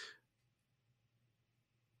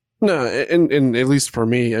 No, and at least for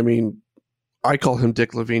me, I mean, I call him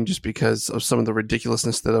Dick Levine just because of some of the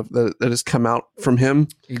ridiculousness that has come out from him.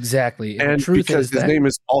 Exactly. And the truth because is his name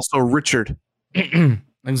is also Richard.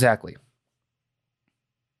 Exactly.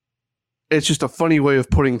 It's just a funny way of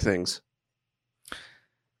putting things.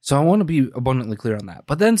 So I want to be abundantly clear on that.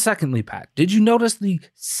 But then secondly, Pat, did you notice the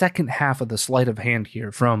second half of the sleight of hand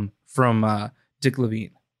here from Dick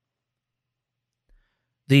Levine?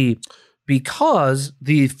 Because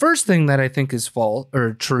the first thing that I think is false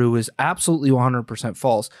or true is absolutely 100%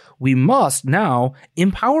 false. We must now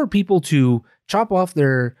empower people to chop off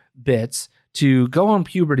their bits, to go on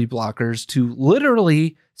puberty blockers, to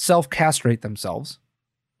literally self-castrate themselves.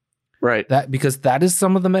 Right. Because that is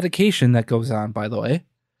some of the medication that goes on, by the way.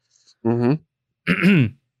 Mm-hmm.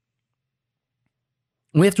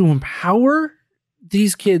 We have to empower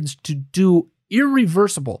these kids to do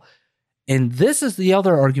irreversible. And this is the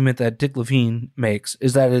other argument that Dick Levine makes,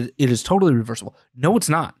 is that it is totally reversible. No, it's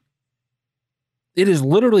not. It is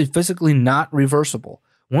literally physically not reversible.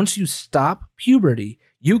 Once you stop puberty,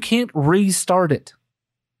 you can't restart it.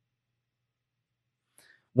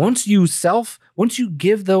 Once you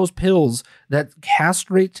give those pills that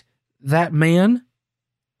castrate that man,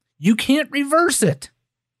 you can't reverse it.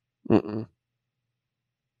 Mm-mm.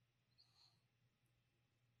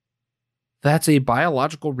 That's a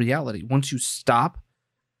biological reality. Once you stop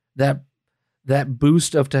that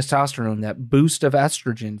boost of testosterone, that boost of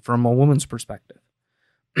estrogen from a woman's perspective,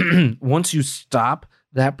 once you stop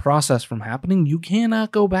that process from happening, you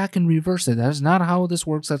cannot go back and reverse it. That is not how this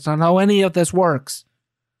works. That's not how any of this works.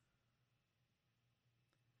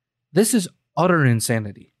 This is utter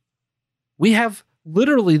insanity. We have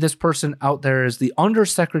literally this person out there as the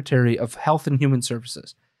Undersecretary of Health and Human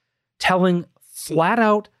Services telling flat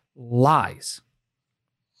out lies.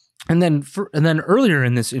 And then earlier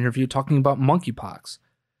in this interview talking about monkeypox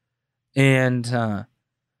and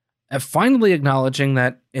finally acknowledging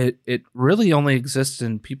that it really only exists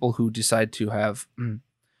in people who decide to have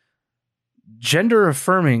gender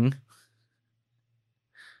affirming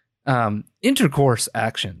intercourse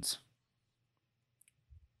actions.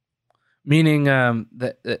 Meaning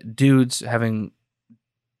that dudes having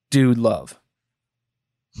dude love.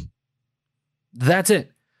 That's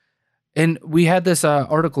it. And we had this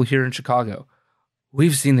article here in Chicago.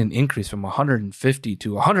 We've seen an increase from 150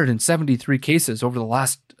 to 173 cases over the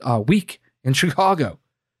last week in Chicago.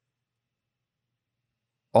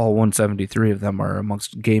 All 173 of them are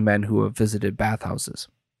amongst gay men who have visited bathhouses.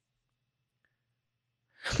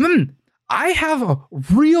 I have a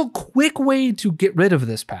real quick way to get rid of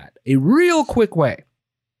this, Pat. A real quick way.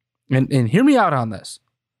 And hear me out on this.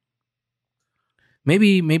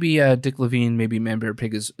 Maybe Dick Levine, maybe Man Bear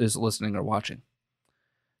Pig is listening or watching.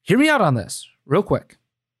 Hear me out on this, real quick.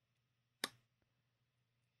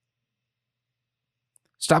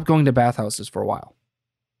 Stop going to bathhouses for a while.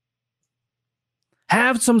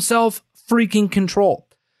 Have some self-freaking control.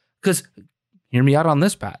 Because, hear me out on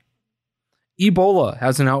this, Pat. Ebola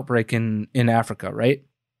has an outbreak in Africa, right?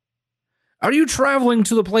 Are you traveling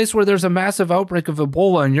to the place where there's a massive outbreak of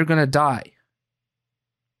Ebola and you're going to die?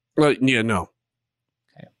 Yeah, no.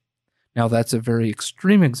 Okay. Now, that's a very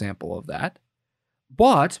extreme example of that.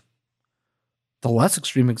 But the less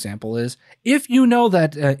extreme example is if you know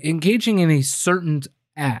that engaging in a certain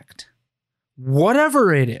act,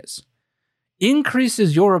 whatever it is,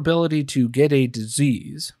 increases your ability to get a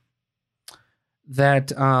disease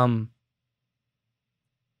that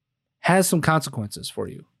has some consequences for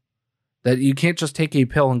you, that you can't just take a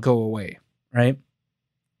pill and go away, right?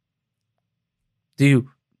 Do you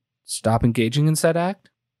stop engaging in said act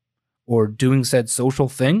or doing said social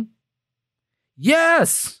thing?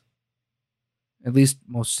 Yes! At least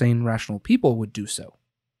most sane, rational people would do so.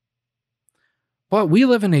 But we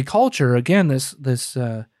live in a culture, again, this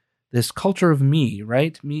culture of me,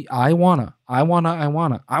 right? Me, I wanna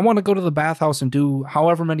go to the bathhouse and do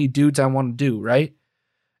however many dudes I want to do, right?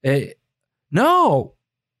 No!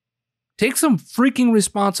 Take some freaking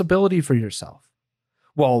responsibility for yourself.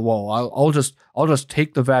 Well, I'll just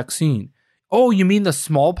take the vaccine. Oh, you mean the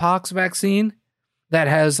smallpox vaccine that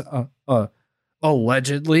has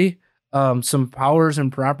allegedly some powers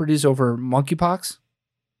and properties over monkeypox?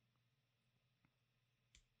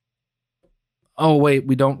 Oh, wait,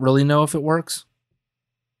 we don't really know if it works?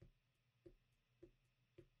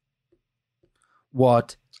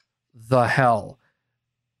 What the hell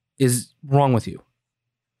is wrong with you?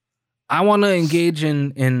 I want to engage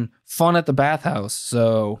in fun at the bathhouse,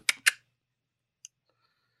 so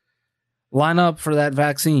line up for that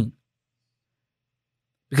vaccine.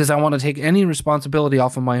 because I want to take any responsibility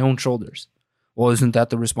off of my own shoulders. Well, isn't that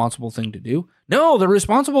the responsible thing to do? No, the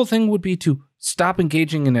responsible thing would be to stop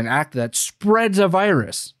engaging in an act that spreads a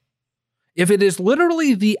virus. If it is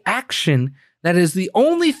literally the action that is the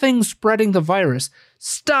only thing spreading the virus,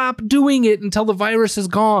 stop doing it until the virus is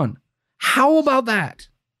gone. How about that?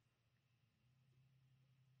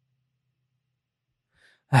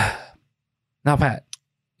 Now, Pat,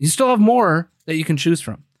 you still have more that you can choose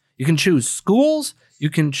from. You can choose schools, you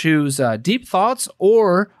can choose deep thoughts,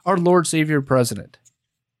 or our Lord, Savior, President,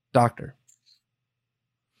 Doctor.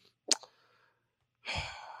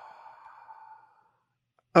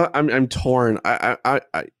 I'm torn. I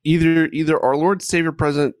either our Lord, Savior,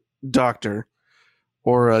 President, Doctor,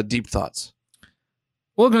 or deep thoughts.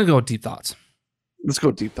 We're gonna go with deep thoughts. Let's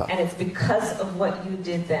go deep thoughts. And it's because of what you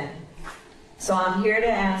did then. So I'm here to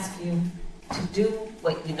ask you to do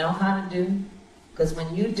what you know how to do, because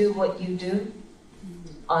when you do what you do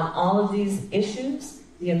on all of these issues,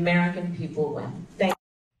 the American people win. Thank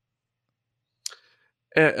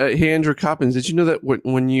you. Hey, Andrew Coppins, did you know that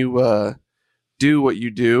when you do what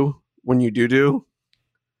you do, when you do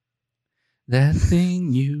that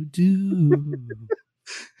thing you do,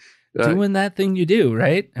 doing that thing you do,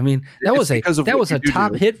 right? I mean, that was a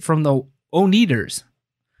top hit from the Oneaters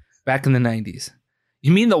back in the 90s.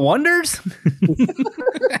 You mean the Wonders?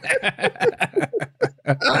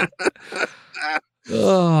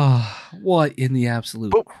 Oh, what in the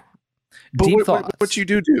absolute deep thoughts. What you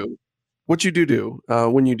do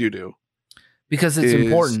when you do, because it's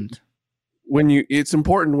important. It's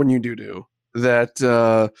important when you do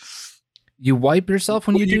that. You wipe yourself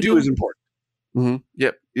when you do is important. Mm-hmm.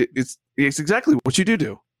 Yep, it's exactly what you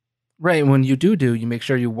do. Right, when you do, you make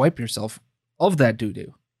sure you wipe yourself of that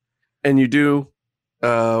doo-doo. And you do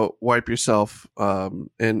wipe yourself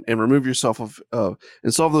and remove yourself of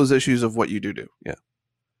and solve those issues of what you do. Yeah.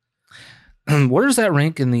 Where does that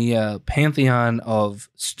rank in the pantheon of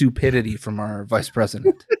stupidity from our vice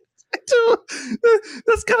president?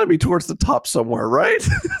 That's got to be towards the top somewhere, right?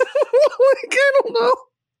 I don't know.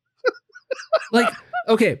 Like,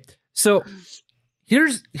 okay, so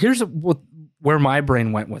here's where my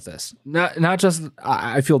brain went with this. Not just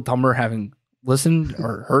I feel dumber having listened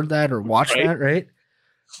or heard that or watched that, right?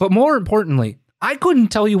 But more importantly, I couldn't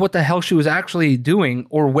tell you what the hell she was actually doing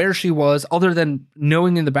or where she was, other than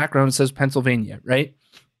knowing in the background it says Pennsylvania, right?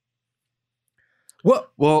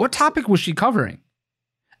 What topic was she covering?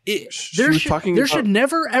 There should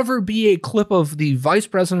never ever be a clip of the vice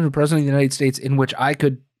president or president of the United States in which I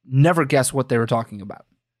could never guess what they were talking about.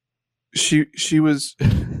 She was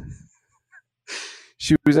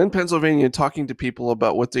she was in Pennsylvania talking to people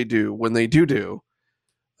about what they do when they do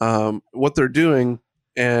what they're doing,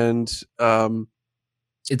 and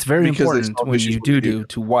it's very important when you do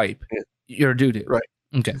to wipe your doo-doo. Right.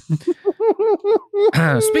 Okay.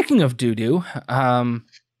 Speaking of doo-doo, our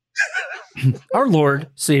Lord,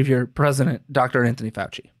 Savior, President, Dr. Anthony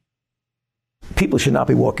Fauci. People should not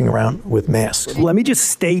be walking around with masks. Let me just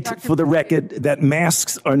state for the record that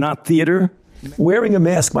masks are not theater. Wearing a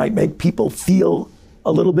mask might make people feel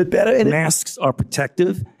a little bit better, and masks are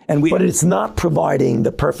protective. But it's not providing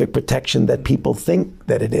the perfect protection that people think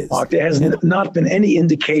that it is. There has not been any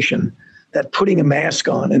indication that putting a mask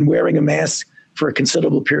on and wearing a mask for a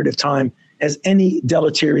considerable period of time has any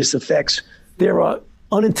deleterious effects. There are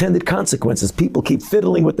unintended consequences. People keep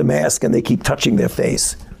fiddling with the mask and they keep touching their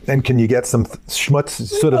face. And can you get some schmutz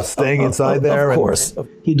sort of staying inside there? Of course.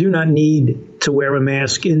 You do not need to wear a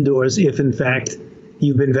mask indoors if, in fact,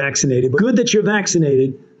 you've been vaccinated. Good that you're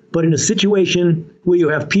vaccinated, but in a situation where you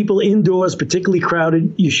have people indoors, particularly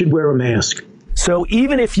crowded, you should wear a mask. So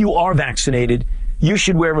even if you are vaccinated, you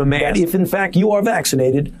should wear a mask. If, in fact, you are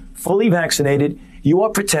vaccinated, fully vaccinated, you are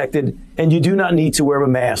protected, and you do not need to wear a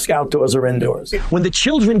mask outdoors or indoors. When the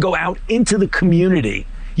children go out into the community,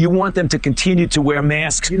 you want them to continue to wear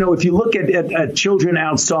masks. You know, if you look at children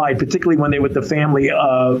outside, particularly when they're with the family,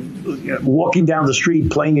 walking down the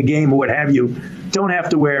street, playing a game or what have you, don't have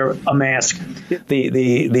to wear a mask.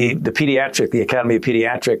 The pediatric, the Academy of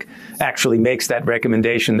Pediatric actually makes that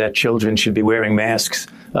recommendation that children should be wearing masks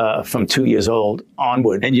from 2 years old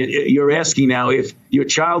onward. And you're asking now, if your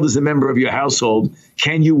child is a member of your household,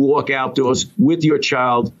 can you walk outdoors with your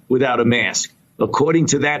child without a mask? According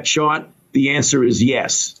to that chart, the answer is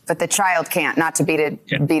yes. But the child can't, not to beat it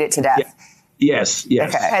to death. Yeah. Yes. Okay.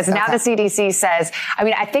 Because now the CDC says, I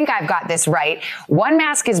mean, I think I've got this right. 1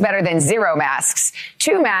 mask is better than 0 masks.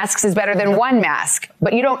 2 masks is better than 1 mask.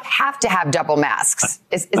 But you don't have to have double masks.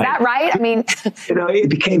 Is that right? I mean, it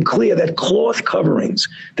became clear that cloth coverings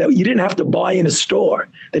that you didn't have to buy in a store,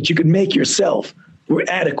 that you could make yourself, were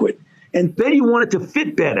adequate. And then you want it to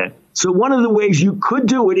fit better. So one of the ways you could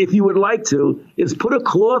do it, if you would like to, is put a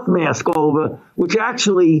cloth mask over, which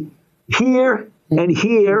actually here and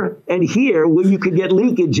here and here, where you could get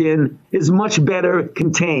leakage in, is much better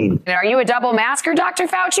contained. Are you a double masker, Dr.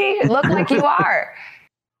 Fauci? Look like you are.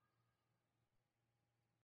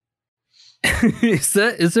 Is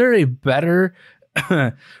there a better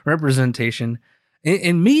representation?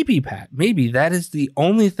 And maybe, Pat, maybe that is the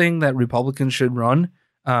only thing that Republicans should run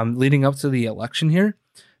leading up to the election here.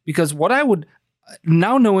 Because what I would,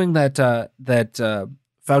 now knowing that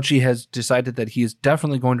Fauci has decided that he is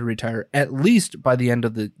definitely going to retire at least by the end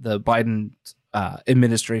of the Biden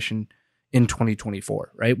administration in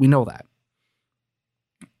 2024, right? We know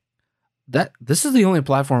that this is the only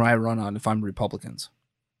platform I run on if I'm Republicans.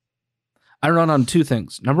 I run on two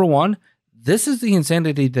things. Number one, this is the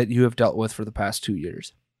insanity that you have dealt with for the past 2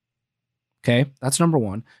 years. Okay, that's number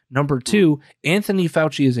one. Number two, Anthony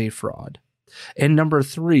Fauci is a fraud. And number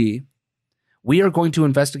three, we are going to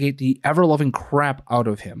investigate the ever-loving crap out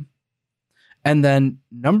of him. And then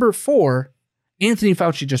number four, Anthony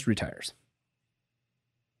Fauci just retires.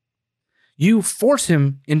 You force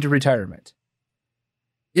him into retirement.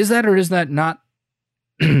 Is that or is that not,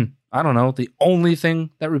 I don't know, the only thing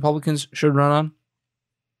that Republicans should run on?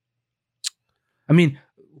 I mean,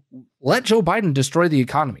 let Joe Biden destroy the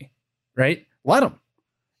economy, right? Let him.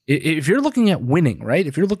 If you're looking at winning, right?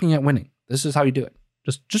 If you're looking at winning, this is how you do it.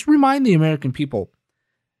 Just remind the American people,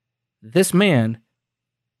 this man,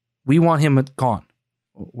 we want him gone.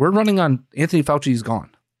 We're running on Anthony Fauci's gone.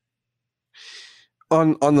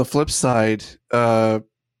 On the flip side,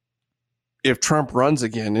 if Trump runs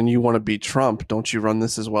again and you want to beat Trump, don't you run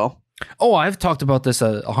this as well? Oh, I've talked about this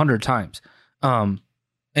 100 times.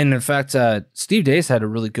 And in fact, Steve Deace had a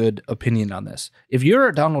really good opinion on this. If you're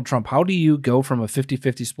a Donald Trump, how do you go from a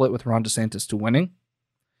 50-50 split with Ron DeSantis to winning?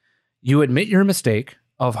 You admit your mistake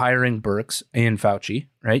of hiring Birx and Fauci,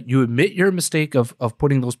 right? You admit your mistake of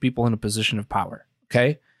putting those people in a position of power,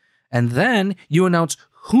 okay? And then you announce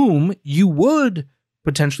whom you would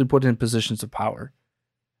potentially put in positions of power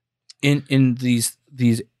in these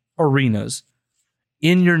arenas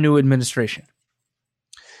in your new administration.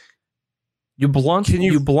 You blunt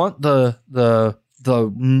the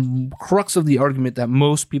crux of the argument that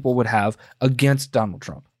most people would have against Donald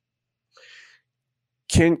Trump.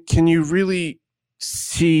 Can you really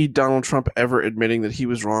see Donald Trump ever admitting that he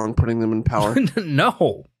was wrong putting them in power?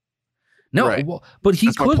 No. Right. Well, but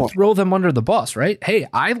he could throw them under the bus, right? Hey,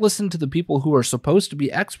 I listened to the people who are supposed to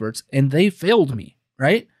be experts and they failed me,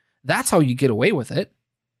 right? That's how you get away with it.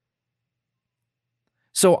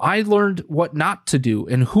 So I learned what not to do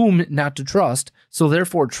and whom not to trust. So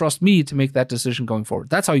therefore, trust me to make that decision going forward.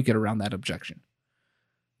 That's how you get around that objection,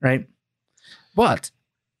 right? But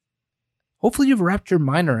hopefully you've wrapped your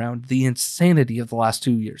mind around the insanity of the last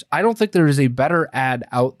 2 years. I don't think there is a better ad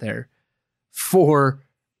out there for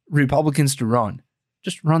Republicans to run.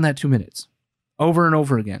 Just run that 2 minutes over and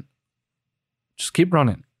over again. Just keep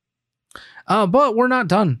running. But we're not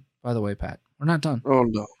done, by the way, Pat. We're not done. Oh,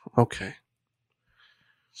 no. Okay.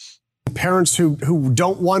 Parents who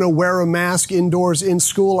don't want to wear a mask indoors in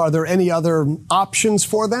school, are there any other options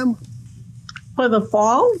for them? For the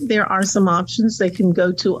fall, there are some options. They can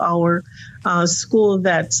go to our school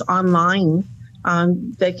that's online.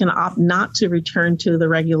 They can opt not to return to the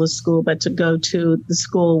regular school, but to go to the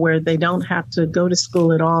school where they don't have to go to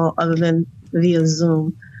school at all other than via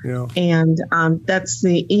Zoom. Yeah. And that's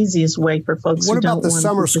the easiest way for folks who don't want to. What about the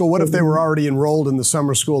summer school? What if they were already enrolled in the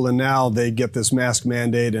summer school and now they get this mask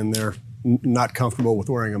mandate and they're not comfortable with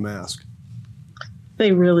wearing a mask?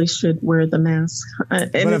 They really should wear the mask.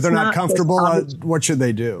 But if they're not comfortable, what should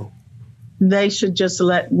they do? They should just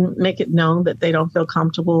make it known that they don't feel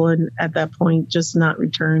comfortable, and at that point, just not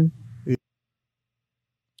return.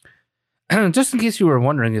 Just in case you were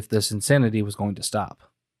wondering if this insanity was going to stop,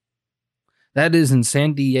 that is in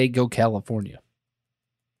San Diego, California.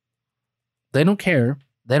 They don't care.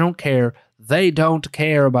 They don't care. They don't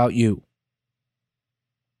care about you.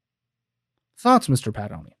 Thoughts, Mr.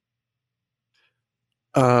 Padoni?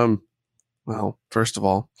 Well, first of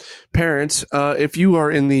all, parents, if you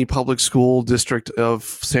are in the public school district of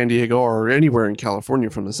San Diego or anywhere in California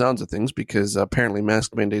from the sounds of things, because apparently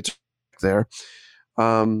mask mandates are there,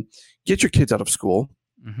 get your kids out of school.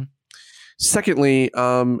 Mm-hmm. Secondly,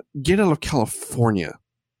 get out of California.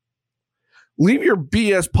 Leave your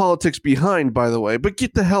BS politics behind, by the way, but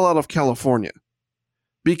get the hell out of California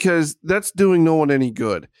because that's doing no one any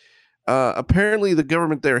good. Apparently, the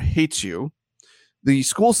government there hates you. The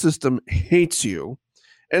school system hates you,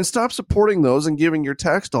 and stop supporting those and giving your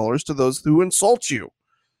tax dollars to those who insult you.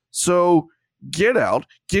 So Get out,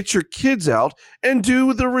 get your kids out, and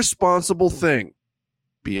do the responsible thing.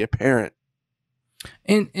 Be a parent.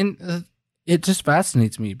 And it just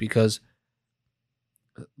fascinates me because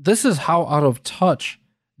this is how out of touch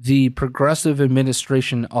the progressive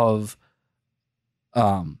administration of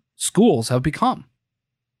schools have become.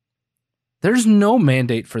 There's no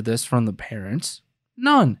mandate for this from the parents.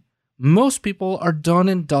 None. Most people are done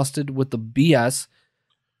and dusted with the BS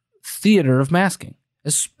theater of masking,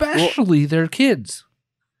 especially their kids.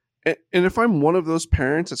 And if I'm one of those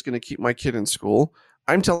parents that's going to keep my kid in school,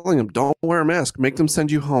 I'm telling them, don't wear a mask. Make them send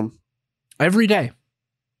you home. Every day.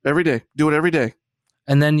 Every day. Do it every day.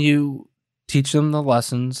 And then you teach them the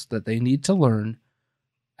lessons that they need to learn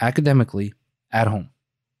academically at home.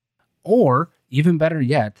 Or, even better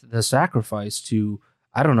yet, the sacrifice to,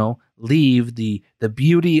 I don't know, leave the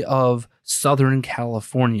beauty of Southern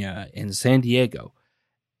California and San Diego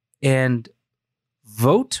and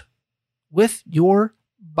vote with your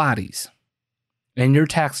bodies and your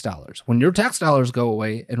tax dollars. When your tax dollars go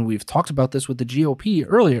away, and we've talked about this with the GOP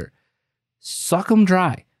earlier, suck them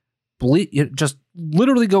dry. Just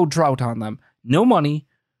literally go drought on them. No money,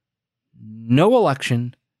 no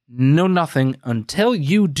election, no nothing until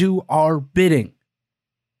you do our bidding.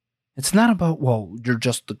 It's not about, well, you're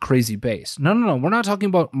just the crazy base. No. We're not talking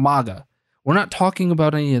about MAGA. We're not talking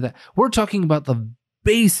about any of that. We're talking about the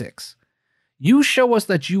basics. You show us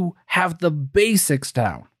that you have the basics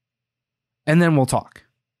down, and then we'll talk.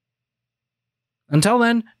 Until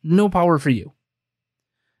then, no power for you.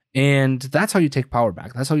 And that's how you take power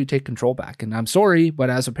back. That's how you take control back. And I'm sorry, but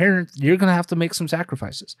as a parent, you're going to have to make some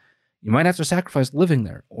sacrifices. You might have to sacrifice living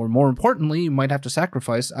there. Or more importantly, you might have to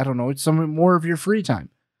sacrifice, I don't know, some more of your free time.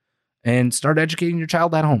 And start educating your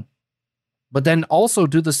child at home. But then also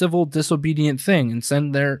do the civil disobedient thing and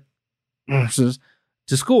send their to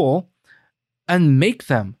school and make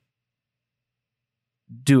them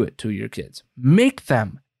do it to your kids. Make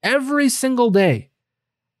them every single day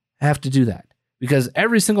have to do that. Because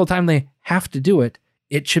every single time they have to do it,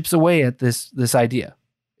 it chips away at this idea.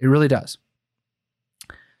 It really does.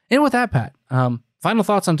 And with that, Pat, final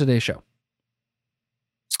thoughts on today's show.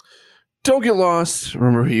 Don't get lost.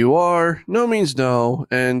 Remember who you are. No means no.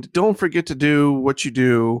 And don't forget to do what you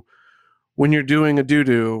do when you're doing a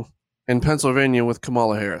doo-doo in Pennsylvania with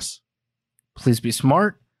Kamala Harris. Please be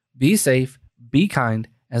smart, be safe, be kind.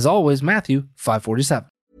 As always, Matthew 547.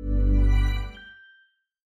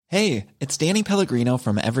 Hey, it's Danny Pellegrino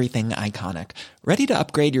from Everything Iconic. Ready to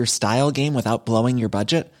upgrade your style game without blowing your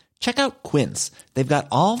budget? Check out Quince. They've got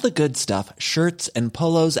all the good stuff, shirts and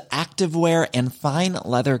polos, activewear, and fine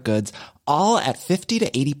leather goods, all at 50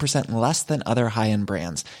 to 80% less than other high-end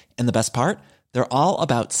brands. And the best part? They're all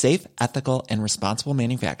about safe, ethical, and responsible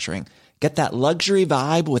manufacturing. Get that luxury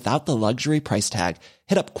vibe without the luxury price tag.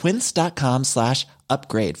 Hit up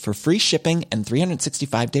quince.com/upgrade for free shipping and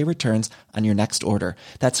 365-day returns on your next order.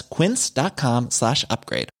 That's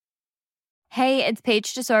quince.com/upgrade. Hey, it's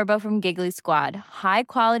Paige DeSorbo from Giggly Squad. High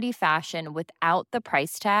quality fashion without the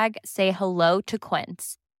price tag. Say hello to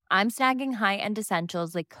Quince. I'm snagging high-end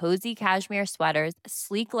essentials like cozy cashmere sweaters,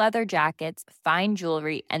 sleek leather jackets, fine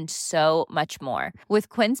jewelry, and so much more. With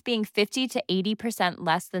Quince being 50 to 80%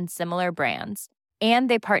 less than similar brands. And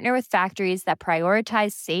they partner with factories that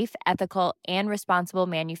prioritize safe, ethical, and responsible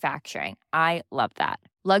manufacturing. I love that.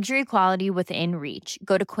 Luxury quality within reach.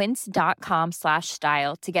 Go to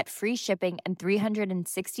quince.com/style to get free shipping and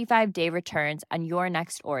 365-day returns on your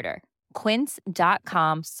next order.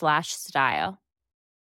 Quince.com/style.